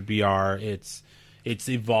standard BR. It's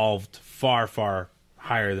evolved far, far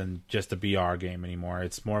higher than just a BR game anymore.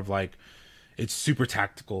 It's more of like, it's super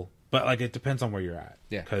tactical. But like it depends on where you're at.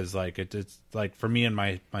 Yeah. Because like it's like for me and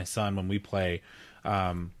my son when we play,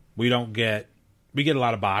 we get a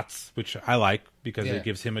lot of bots, which I like because it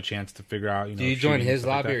gives him a chance to figure out. Do you join his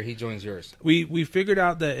lobby or he joins yours? We figured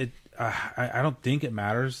out that it. I don't think it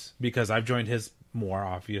matters because I've joined his more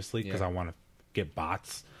obviously because I want to get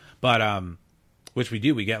bots. But which we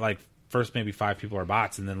do. We get like first maybe 5 people are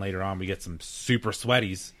bots, and then later on we get some super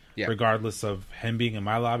sweaties, regardless of him being in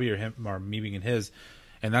my lobby or him or me being in his.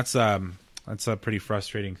 And that's a pretty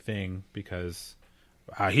frustrating thing because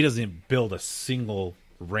he doesn't build a single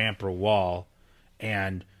ramp or wall,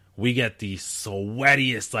 and we get the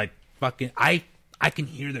sweatiest like fucking. I can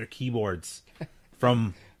hear their keyboards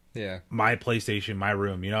from my PlayStation, my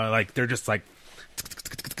room. You know, like they're just like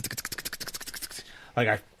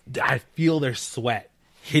I feel their sweat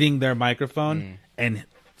hitting their microphone and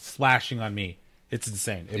splashing on me. It's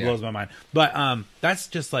insane. It blows my mind. But that's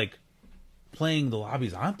just like playing the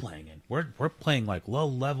lobbies I'm playing in. We're playing like low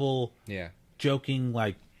level, joking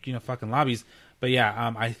like fucking lobbies. But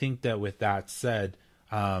I think that with that said,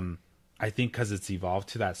 I think because it's evolved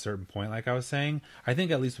to that certain point, like I was saying, I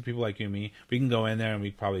think at least with people like you and me, we can go in there and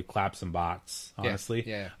we probably clap some bots, honestly.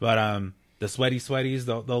 Yeah. But the sweaties,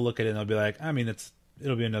 they'll look at it and they'll be like, I mean,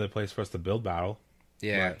 it'll be another place for us to build battle.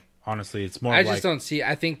 Yeah. But honestly, it's more. I just don't see.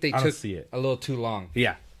 I think they took see it a little too long.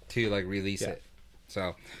 Yeah. To like release it.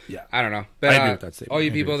 So yeah, I don't know. But I agree with that statement. all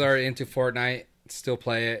you people that are into Fortnite, still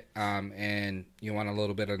play it, and you want a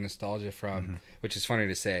little bit of nostalgia from, which is funny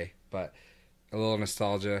to say, but a little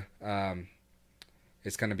nostalgia.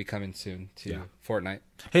 It's going to be coming soon to Fortnite.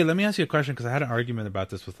 Hey, let me ask you a question because I had an argument about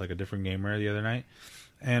this with like a different gamer the other night,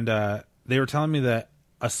 and they were telling me that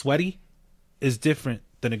a sweaty is different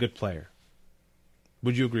than a good player.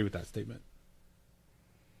 Would you agree with that statement?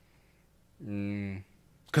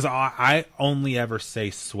 Because I only ever say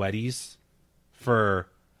sweaties for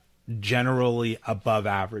generally above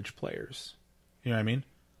average players. You know what I mean?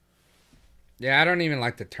 Yeah, I don't even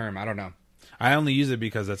like the term. I don't know. I only use it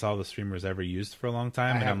because that's all the streamers ever used for a long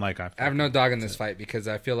time. I'm like, I have no dog in this fight because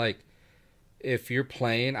I feel like if you're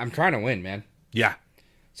playing, I'm trying to win, man. Yeah.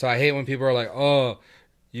 So I hate when people are like, oh,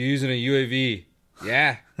 you're using a UAV.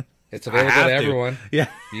 Yeah. It's available to everyone. Yeah.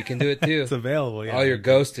 You can do it too. It's available, yeah. Oh, you're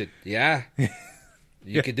ghosted. Yeah.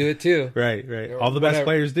 You could do it too. Right. All the best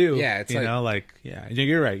players do. Yeah, it's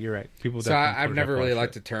you're right. You're right. People. So I've never really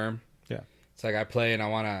liked the term. Yeah. It's like I play and I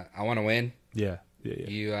wanna win. Yeah.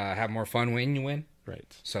 You have more fun when you win.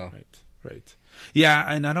 Right. So. Right. Yeah,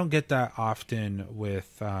 and I don't get that often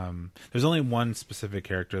with. There's only one specific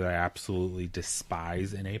character that I absolutely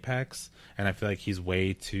despise in Apex, and I feel like he's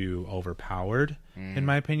way too overpowered, in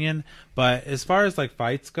my opinion. But as far as like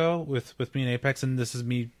fights go with me in Apex, and this is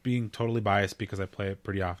me being totally biased because I play it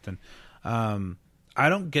pretty often, I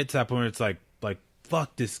don't get to that point where it's like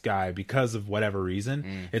fuck this guy because of whatever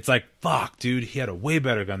reason. It's like, fuck, dude, he had a way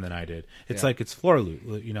better gun than I did. It's like it's floor loot,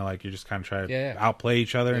 like you're just kind of trying to outplay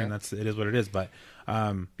each other, and it is what it is. But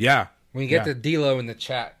when you get the D-Lo in the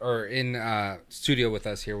chat or in studio with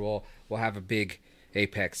us here, we'll have a big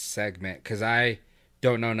Apex segment because I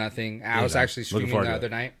don't know nothing. I was actually streaming the other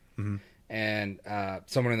night, and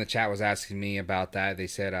someone in the chat was asking me about that. They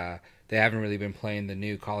said they haven't really been playing the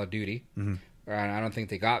new Call of Duty, or I don't think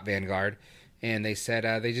they got Vanguard. And they said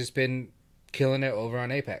they just been killing it over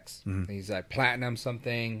on Apex. He's like platinum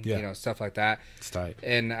something, stuff like that. It's tight.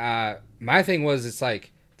 And my thing was, it's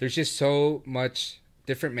like there's just so much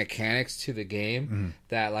different mechanics to the game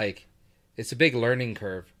that like it's a big learning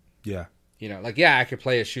curve. Yeah. I could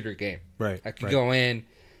play a shooter game. Right. I could go in,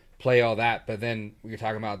 play all that, but then you're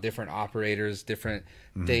talking about different operators, different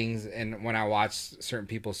things. And when I watch certain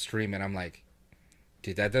people stream it, I'm like,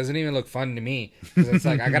 dude, that doesn't even look fun to me. Because it's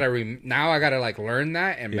like I gotta like learn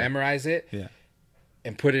that and memorize it,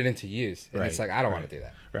 and put it into use. And it's like I don't want to do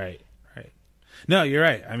that. Right. No, you're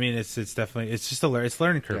right. I mean, it's definitely just it's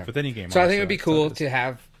learning curve with any game. So I think it'd be cool to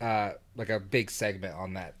have like a big segment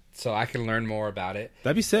on that, so I can learn more about it.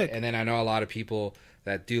 That'd be sick. And then I know a lot of people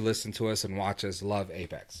that do listen to us and watch us love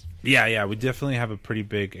Apex. Yeah, we definitely have a pretty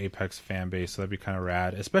big Apex fan base, so that'd be kind of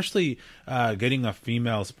rad. Especially getting a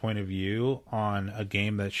female's point of view on a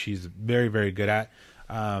game that she's very, very good at.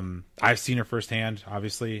 I've seen her firsthand,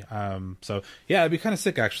 obviously. So yeah, it'd be kind of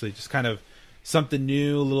sick, actually. Just kind of something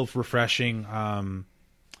new, a little refreshing.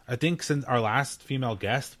 I think since our last female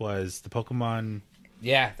guest was the Pokemon.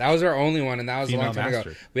 Yeah, that was our only one, and that was a long time ago.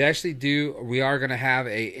 Master. We are gonna have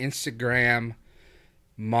a Instagram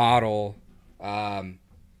model,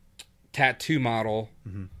 tattoo model,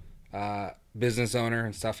 business owner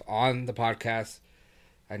and stuff on the podcast.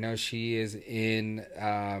 I know she is in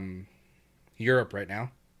Europe right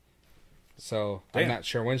now, So Damn. I'm not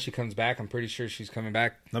sure when she comes back. I'm pretty sure she's coming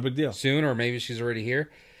back No big deal. soon, or maybe she's already here.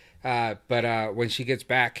 But when she gets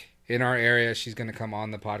back in our area, she's going to come on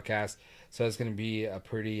the podcast. So it's going to be a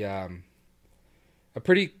pretty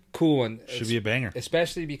cool one. Should be a banger.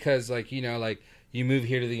 Especially because, like, you know, like, you move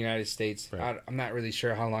here to the United States. Right. I'm not really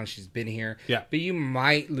sure how long she's been here. Yeah. But you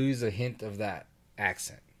might lose a hint of that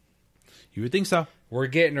accent. You would think so. We're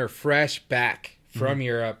getting her fresh back from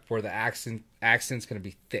Europe, where the accent's going to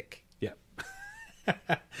be thick. Yeah.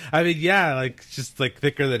 I mean, yeah, like just like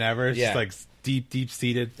thicker than ever. It's Yeah. just like deep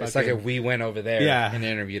seated. It's like if we went over there Yeah. and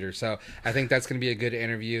interviewed her. So I think that's going to be a good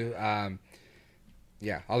interview.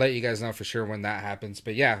 Yeah, I'll let you guys know for sure when that happens.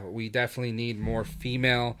 But yeah, we definitely need more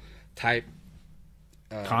female type.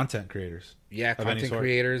 content creators. Yeah, of any content sort.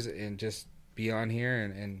 creators, and just be on here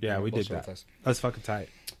and Yeah, we did bullshit with that. us. That's fucking tight.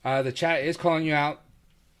 The chat is calling you out.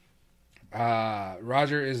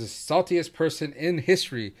 Roger is the saltiest person in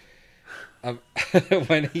history of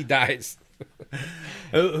when he dies.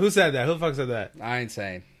 Who said that? Who the fuck said that? I ain't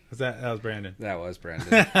saying. That was Brandon. That was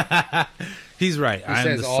Brandon. He's right. He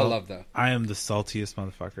says all love, though. I am the saltiest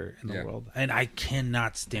motherfucker in the Yeah. world. And I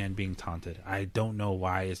cannot stand being taunted. I don't know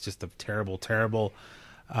why. It's just a terrible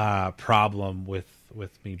problem with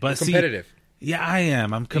me. But You're competitive. Yeah, I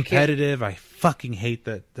am. I'm competitive. I fucking hate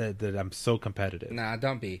that I'm so competitive. Nah,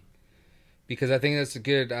 don't be. Because I think that's a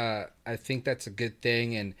good. I think that's a good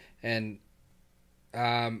thing, and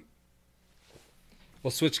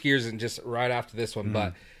we'll switch gears and just right after this one.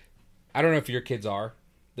 But I don't know if your kids are.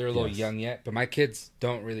 They're a little Yes. young yet, but my kids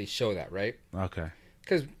don't really show that, right? Okay.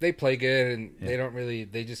 Because they play good and they don't really.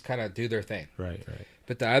 They just kind of do their thing. Right.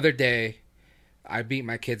 But the other day, I beat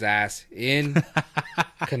my kid's ass in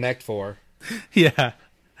Connect 4. Yeah.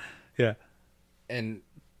 And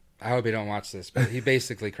I hope he don't watch this, but he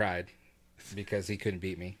basically cried because he couldn't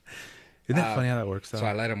beat me. Isn't that funny how that works, though? So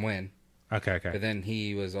I let him win. Okay. But then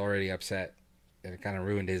he was already upset, and it kind of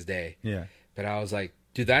ruined his day. Yeah. But I was like,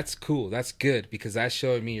 dude, that's cool. That's good, because that's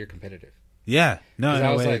showing me you're competitive. Yeah. No, 'Cause in I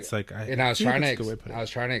a was way, like, it's like... and I was trying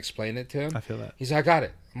to explain it to him. I feel that. He's like, I got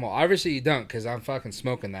it. I'm like, obviously you don't, because I'm fucking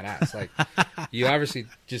smoking that ass. Like, you obviously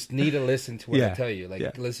just need to listen to what I tell you.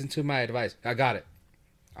 Like, listen to my advice. I got it.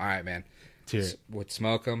 All right, man. Would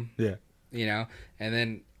smoke him. Yeah. You know? And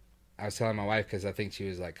then I was telling my wife, because I think she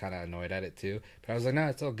was like kind of annoyed at it too. But I was like, no,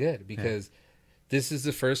 it's all good, because this is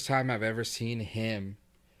the first time I've ever seen him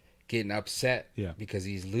getting upset because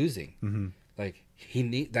he's losing. Mm-hmm. Like,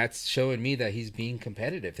 that's showing me that he's being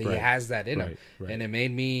competitive. That he has that in him. Right. And it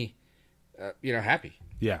made me, happy.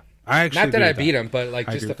 Yeah. I actually Not that I beat him, but like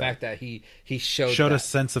just the fact that he showed a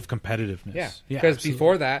sense of competitiveness. Yeah. Because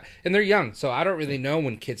before that, and they're young, so I don't really know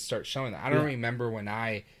when kids start showing that. I don't remember when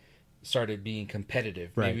I started being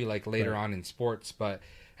competitive. Right. Maybe like later on in sports, but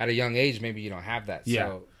at a young age, maybe you don't have that. Yeah.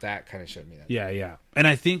 So that kind of showed me that. Yeah. And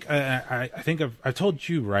I think I've told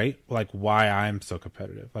you, right, like why I'm so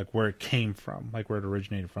competitive, like where it came from, like where it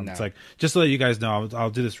originated from. No. It's like, just to let you guys know, I'll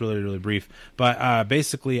do this really, really brief. But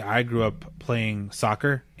basically, I grew up playing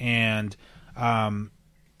soccer, and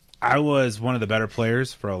I was one of the better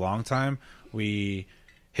players for a long time. We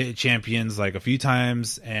hit champions like a few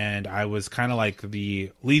times, and I was kind of like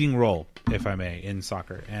the leading role, if I may, in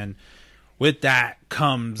soccer. And with that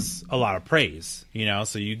comes a lot of praise,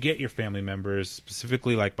 so you get your family members,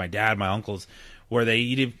 specifically like my dad, my uncles, where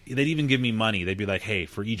they'd even give me money. They'd be like, hey,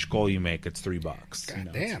 for each goal you make, it's $3.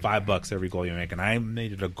 It's $5 every goal you make. And I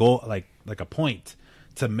made it a goal, like a point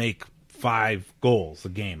to make 5 goals a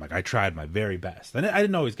game. Like, I tried my very best. And I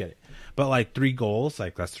didn't always get it, but like 3 goals,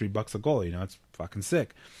 like that's $3 a goal, it's fucking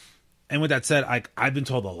sick. And with that said, I've been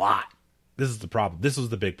told a lot. This is the problem. This was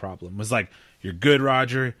the big problem. It was like, you're good,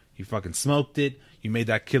 Roger. You fucking smoked it. You made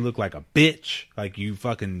that kid look like a bitch. Like,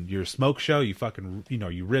 your smoke show, you fucking,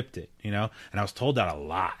 you ripped it, And I was told that a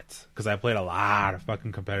lot because I played a lot of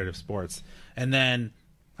fucking competitive sports. And then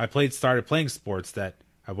I started playing sports that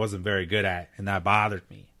I wasn't very good at, and that bothered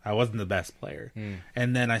me. I wasn't the best player.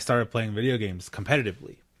 And then I started playing video games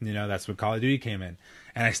competitively. That's when Call of Duty came in.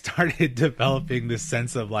 And I started developing this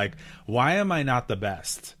sense of like, why am I not the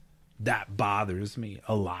best? That bothers me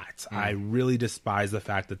a lot. I really despise the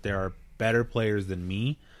fact that there are better players than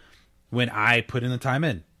me when I put in the time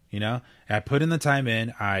in, I put in the time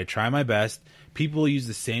in, I try my best. People use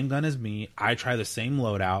the same gun as me. I try the same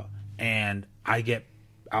loadout, and I get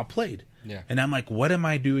outplayed. Yeah. And I'm like, what am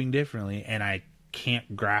I doing differently? And I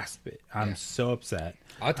can't grasp it. I'm so upset.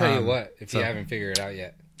 I'll tell you what, if you haven't figured it out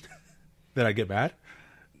yet. Did I get mad?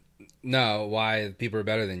 No, why people are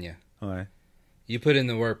better than you. Why? You put in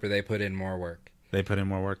the work, but they put in more work. They put in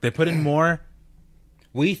more work. They put in more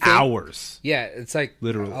hours. Yeah, it's like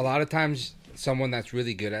literally. A lot of times someone that's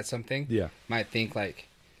really good at something Yeah. might think like,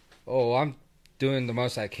 oh, I'm doing the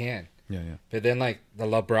most I can. Yeah. But then like the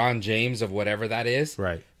LeBron James of whatever that is,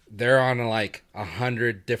 Right. they're on like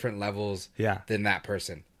 100 different levels than that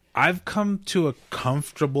person. I've come to a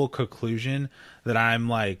comfortable conclusion that I'm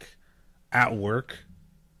like at work,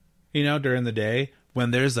 during the day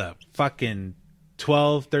when there's a fucking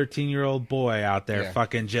 12, 13-year-old boy out there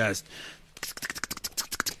fucking just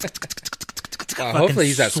hopefully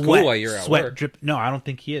he's at school while you're at work. Drip. No, I don't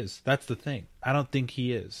think he is. That's the thing. I don't think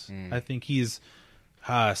he is. I think he's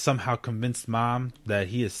somehow convinced mom that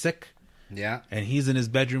he is sick. Yeah. And he's in his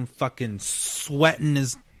bedroom fucking sweating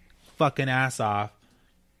his fucking ass off.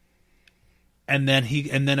 And then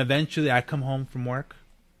eventually I come home from work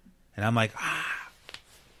and I'm like,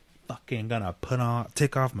 fucking gonna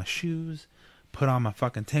take off my shoes, put on my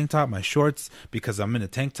fucking tank top, my shorts, because I'm in a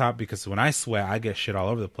tank top, because when I sweat, I get shit all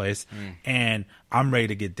over the place, and I'm ready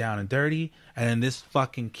to get down and dirty. And then this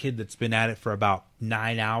fucking kid that's been at it for about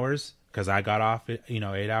 9 hours, because I got off,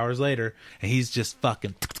 8 hours later, and he's just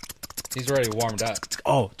fucking... He's already warmed up.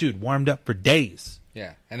 Oh, dude, warmed up for days.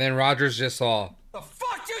 Yeah. And then Roger's just all... The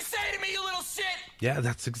fuck you say to me, you little shit? Yeah,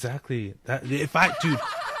 that's exactly... that. If I... Dude,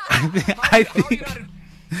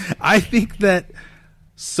 I think that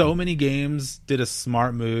so many games did a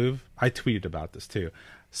smart move. I tweeted about this too.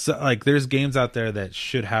 So like, there's games out there that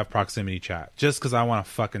should have proximity chat just because I want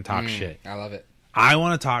to fucking talk shit. I love it. I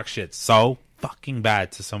want to talk shit so fucking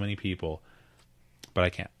bad to so many people, but I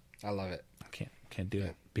can't. I love it. I can't do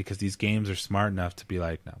it because these games are smart enough to be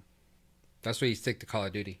like, no. That's why you stick to Call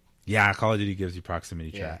of Duty. Yeah, Call of Duty gives you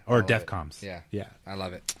proximity chat or DEFCOMs. Yeah, I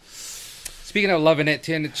love it. Speaking of loving it,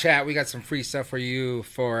 to end the chat, we got some free stuff for you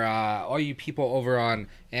for all you people over on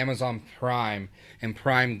Amazon Prime and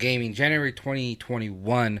Prime Gaming. January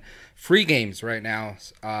 2021, free games right now.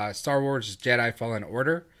 Star Wars Jedi Fallen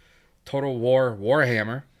Order, Total War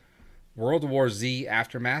Warhammer, World War Z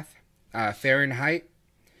Aftermath, Fahrenheit,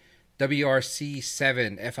 WRC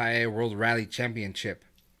 7 FIA World Rally Championship.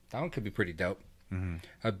 That one could be pretty dope.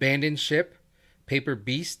 Abandoned Ship, Paper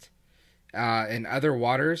Beast, and Other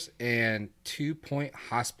Waters, and 2 Point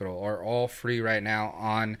Hospital are all free right now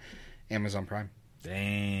on Amazon Prime.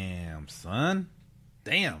 Damn, son.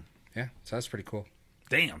 Damn. Yeah, so that's pretty cool.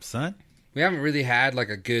 Damn, son. We haven't really had like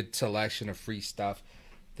a good selection of free stuff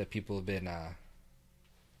that people have been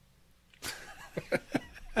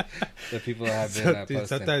posting.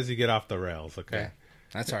 Sometimes you get off the rails, okay? Yeah,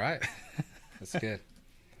 that's all right. That's good.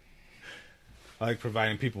 I like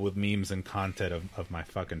providing people with memes and content of my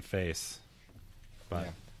fucking face. But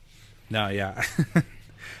no, yeah.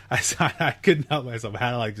 I couldn't help myself. I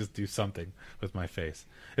had to like just do something with my face.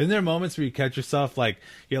 Isn't there moments where you catch yourself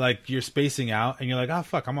you're spacing out and you're like, oh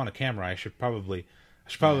fuck, I'm on a camera. I should probably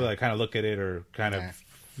like kind of look at it or kind of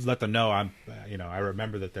let them know I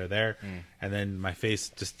remember that they're there. And then my face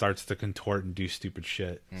just starts to contort and do stupid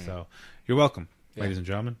shit. So you're welcome, ladies and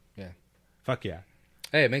gentlemen. Yeah. Fuck yeah.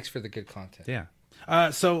 Hey, it makes for the good content. Yeah.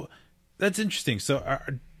 So that's interesting. So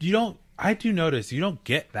I do notice you don't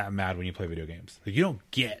get that mad when you play video games. Like, you don't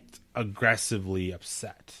get aggressively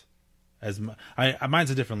upset.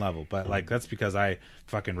 Mine's a different level, but like that's because I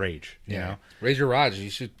fucking rage. You know? Raise your Raj. You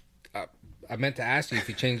should. I meant to ask you if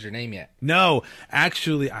you changed your name yet. No,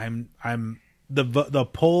 actually, I'm the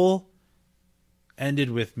poll ended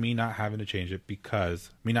with me not having to change it because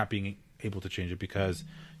me not being able to change it because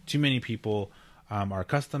too many people are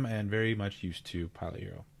custom and very much used to Pilot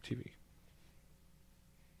Hero TV.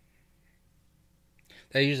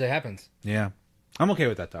 That usually happens. Yeah. I'm okay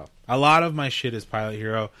with that, though. A lot of my shit is Pilot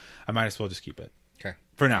Hero. I might as well just keep it. Okay.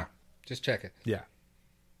 For now. Just check it. Yeah.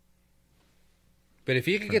 But if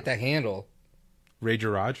you could get the handle...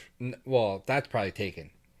 Rager Raj? Well, that's probably taken.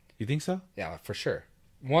 You think so? Yeah, for sure.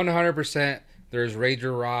 100% there's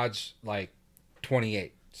Rager Raj,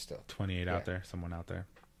 28 still. 28 out there. Someone out there.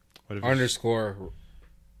 What if underscore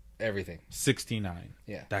everything. 69.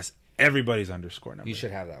 Yeah. That's everybody's underscore number. You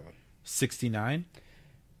should have that one. 69?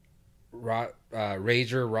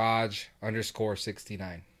 Rager Raj underscore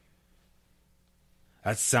 69.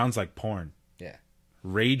 That sounds like porn. Yeah.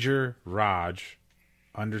 Rager Raj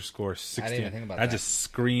underscore 69. I didn't even think about that. that. Just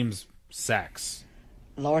screams sex.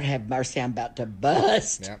 Lord have mercy, I'm about to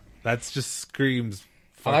bust. Yeah. That's just screams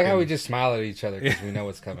I like how we just smile at each other because we know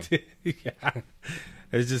what's coming. Yeah.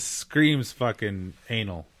 It just screams fucking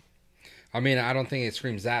anal. I mean, I don't think it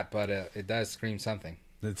screams that, but it does scream something.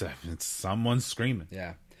 It's someone screaming.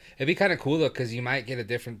 Yeah. It'd be kind of cool, though, because you might get a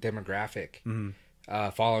different demographic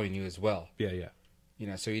following you as well. Yeah.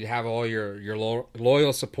 So you'd have all your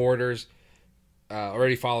loyal supporters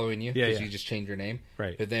already following you because you just changed your name.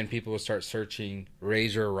 Right. But then people will start searching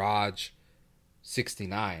Razor Raj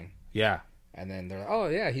 69. Yeah. And then they're like, oh,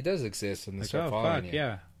 yeah, he does exist. And they start following you.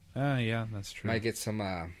 Yeah. Yeah, that's true. Might get some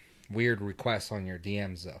weird requests on your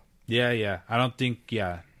DMs, though. Yeah. I don't think,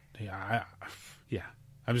 yeah.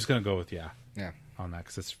 I'm just going to go with Yeah. on that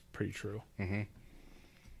because it's pretty true.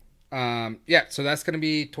 Yeah, so that's going to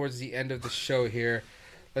be towards the end of the show here.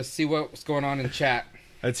 Let's see what's going on in chat.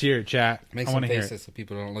 Let's hear it, chat. Make some faces so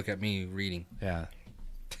people don't look at me reading. Yeah.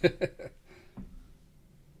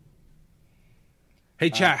 Hey,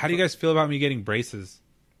 chat, how do you guys feel about me getting braces?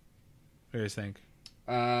 What do you guys think?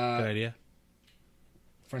 Good idea?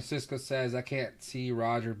 Francisco says, I can't see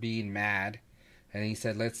Roger being mad. And he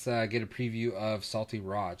said, let's get a preview of Salty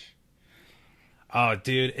Raj. Oh,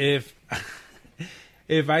 dude, if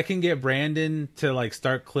I can get Brandon to like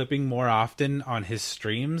start clipping more often on his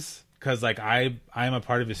streams, because like I am a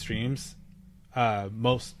part of his streams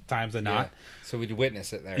most times than not. So we'd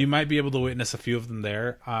witness it there. You might be able to witness a few of them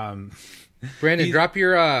there. Brandon, drop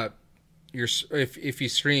your if you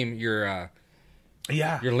stream your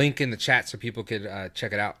link in the chat so people could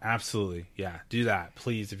check it out. Absolutely. Yeah, do that,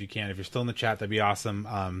 please, if you can. If you're still in the chat, that'd be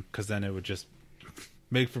awesome, because then it would just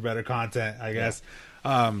make for better content, I guess.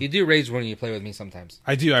 You do rage when you play with me sometimes.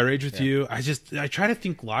 I do. I rage with you. I try to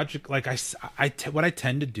think logic. Like what I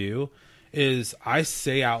tend to do is I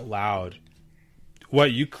say out loud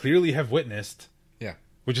what you clearly have witnessed. Yeah.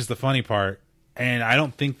 Which is the funny part. And I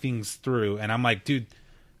don't think things through. And I'm like, dude,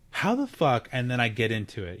 how the fuck? And then I get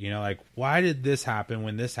into it. You know, like, why did this happen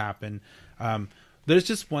when this happened? There's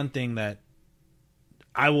just one thing that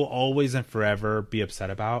I will always and forever be upset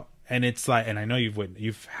about. And it's like, and I know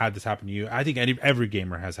you've had this happen to you. I think every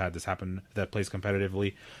gamer has had this happen that plays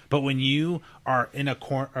competitively. But when you are in a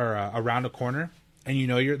corner or around a corner, and you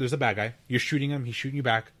know there's a bad guy, you're shooting him, he's shooting you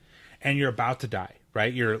back, and you're about to die,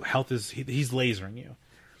 right? Your health he's lasering you,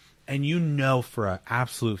 and you know for an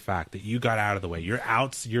absolute fact that you got out of the way. You're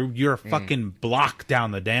out. You're a fucking block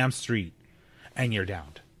down the damn street, and you're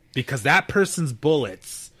downed because that person's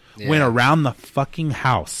bullets went around the fucking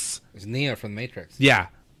house. It's Neo from the Matrix. Yeah.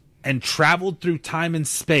 And traveled through time and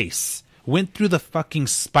space, went through the fucking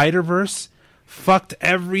Spider-Verse, fucked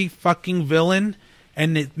every fucking villain,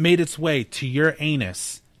 and it made its way to your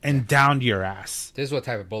anus and downed your ass. This is what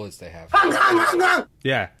type of bullets they have.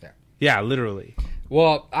 Yeah, literally.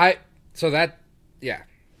 Well,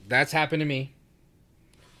 that's happened to me.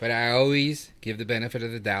 But I always give the benefit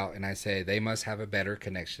of the doubt, and I say they must have a better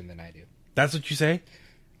connection than I do. That's what you say?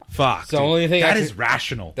 Fuck. The only thing that is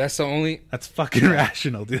rational. That's fucking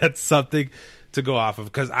rational, dude. That's something to go off of.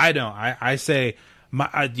 Because I don't. I say,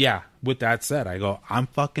 with that said, I go, I'm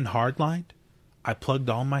fucking hardlined. I plugged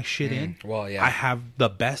all my shit in. Well, yeah. I have the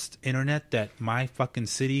best internet that my fucking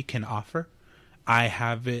city can offer. I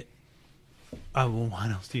have it. What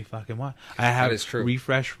else do you fucking want? I have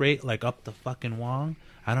refresh rate like up the fucking wong.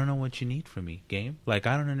 I don't know what you need from me, game. Like,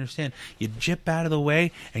 I don't understand. You jip out of the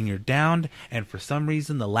way, and you're downed, and for some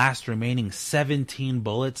reason, the last remaining 17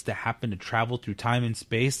 bullets that happen to travel through time and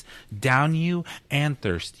space down you and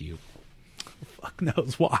thirst you. Fuck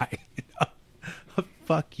knows why.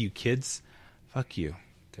 Fuck you, kids. Fuck you.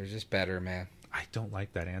 They're just better, man. I don't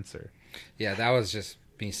like that answer. Yeah, that was just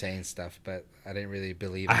me saying stuff, but I didn't really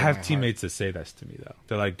believe it. I have teammates that say this to me, though.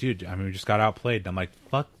 They're like, dude, I mean, we just got outplayed. And I'm like,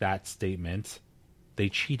 fuck that statement. They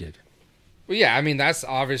cheated. Well, yeah, I mean, that's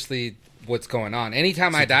obviously what's going on.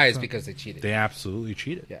 Anytime I die is because they cheated. They absolutely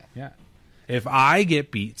cheated. Yeah. If I get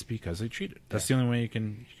beat, it's because they cheated. That's the only way you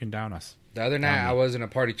can down us. The other night, I was in a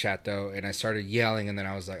party chat, though, and I started yelling, and then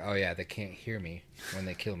I was like, oh, yeah, they can't hear me when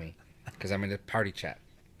they kill me because I'm in a party chat.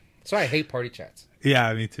 So I hate party chats.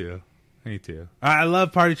 Yeah, me too. I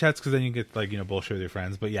love party chats because then you get, like, bullshit with your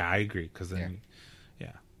friends. But, yeah, I agree because then,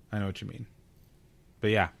 I know what you mean.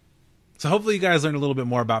 But, yeah. So hopefully you guys learned a little bit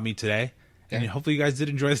more about me today. And hopefully you guys did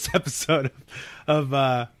enjoy this episode of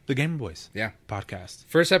the Gamer Boys podcast.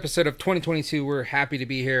 First episode of 2022. We're happy to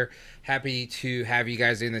be here. Happy to have you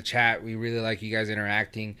guys in the chat. We really like you guys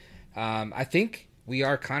interacting. I think we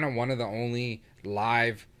are kind of one of the only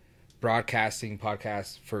live broadcasting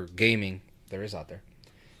podcasts for gaming there is out there.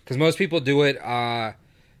 Because most people do it,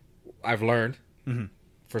 I've learned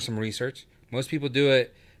for some research. Most people do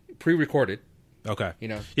it pre-recorded. Okay.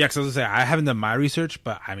 Yeah, because I was going to say, I haven't done my research,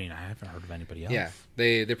 but I mean, I haven't heard of anybody else. Yeah,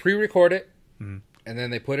 they pre-record it, and then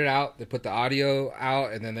they put it out. They put the audio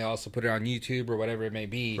out, and then they also put it on YouTube or whatever it may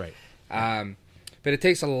be. Right. But it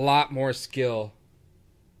takes a lot more skill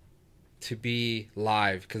to be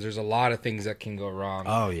live because there's a lot of things that can go wrong.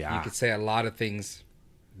 Oh, yeah. You could say a lot of things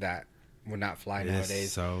that would not fly It nowadays.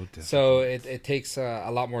 is so difficult. So it takes a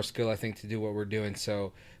lot more skill, I think, to do what we're doing.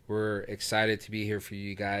 So we're excited to be here for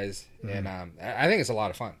you guys, and I think it's a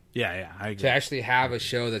lot of fun Yeah, I agree. to actually have a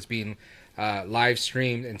show that's being live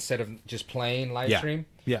streamed instead of just playing live stream.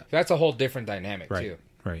 Yeah. That's a whole different dynamic too.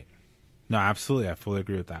 Right. No, absolutely. I fully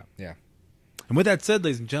agree with that. Yeah. And with that said,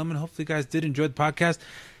 ladies and gentlemen, hopefully you guys did enjoy the podcast.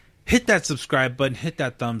 Hit that subscribe button, hit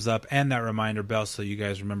that thumbs up, and that reminder bell so you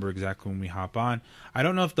guys remember exactly when we hop on. I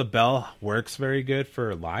don't know if the bell works very good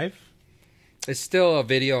for live. It's still a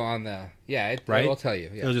video on the Right? It'll tell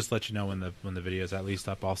you. Yeah. It'll just let you know when the video is at least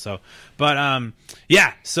up also. But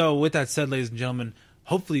so with that said, ladies and gentlemen,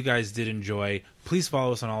 hopefully you guys did enjoy. Please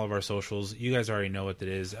follow us on all of our socials. You guys already know what it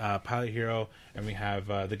is. Pilot Hero, and we have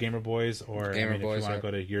the Gamer Boys, or Gamer if Boys, you want to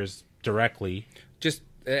go to yours directly. Just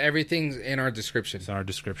everything's in our description. It's in our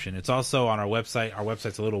description. It's also on our website. Our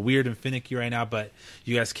website's a little weird and finicky right now, but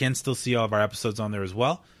you guys can still see all of our episodes on there as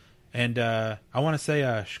well. And I want to say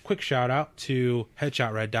a quick shout out to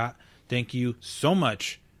Headshot Red Dot. Thank you so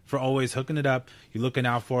much for always hooking it up. You're looking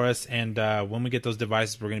out for us. And when we get those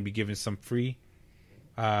devices, we're going to be giving some free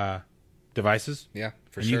devices. Yeah,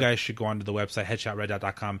 for and sure. you guys should go onto the website,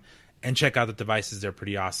 headshotreddot.com, and check out the devices. They're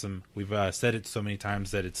pretty awesome. We've said it so many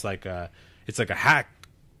times that it's like a hack.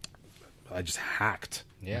 I just hacked.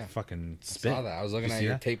 Yeah. Fucking spit. I saw that. I was looking You at see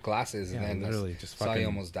your that? tape glasses, and Yeah, then literally just saw fucking you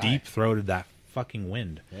almost die. deep throated that fucking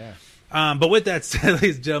wind. Yeah. But with that said,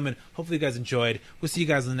 ladies and gentlemen, hopefully you guys enjoyed. We'll see you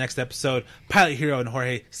guys in the next episode. Pilot Hero and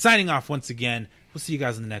Jorge signing off once again. We'll see you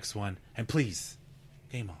guys in the next one. And please,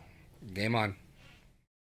 game on. Game on.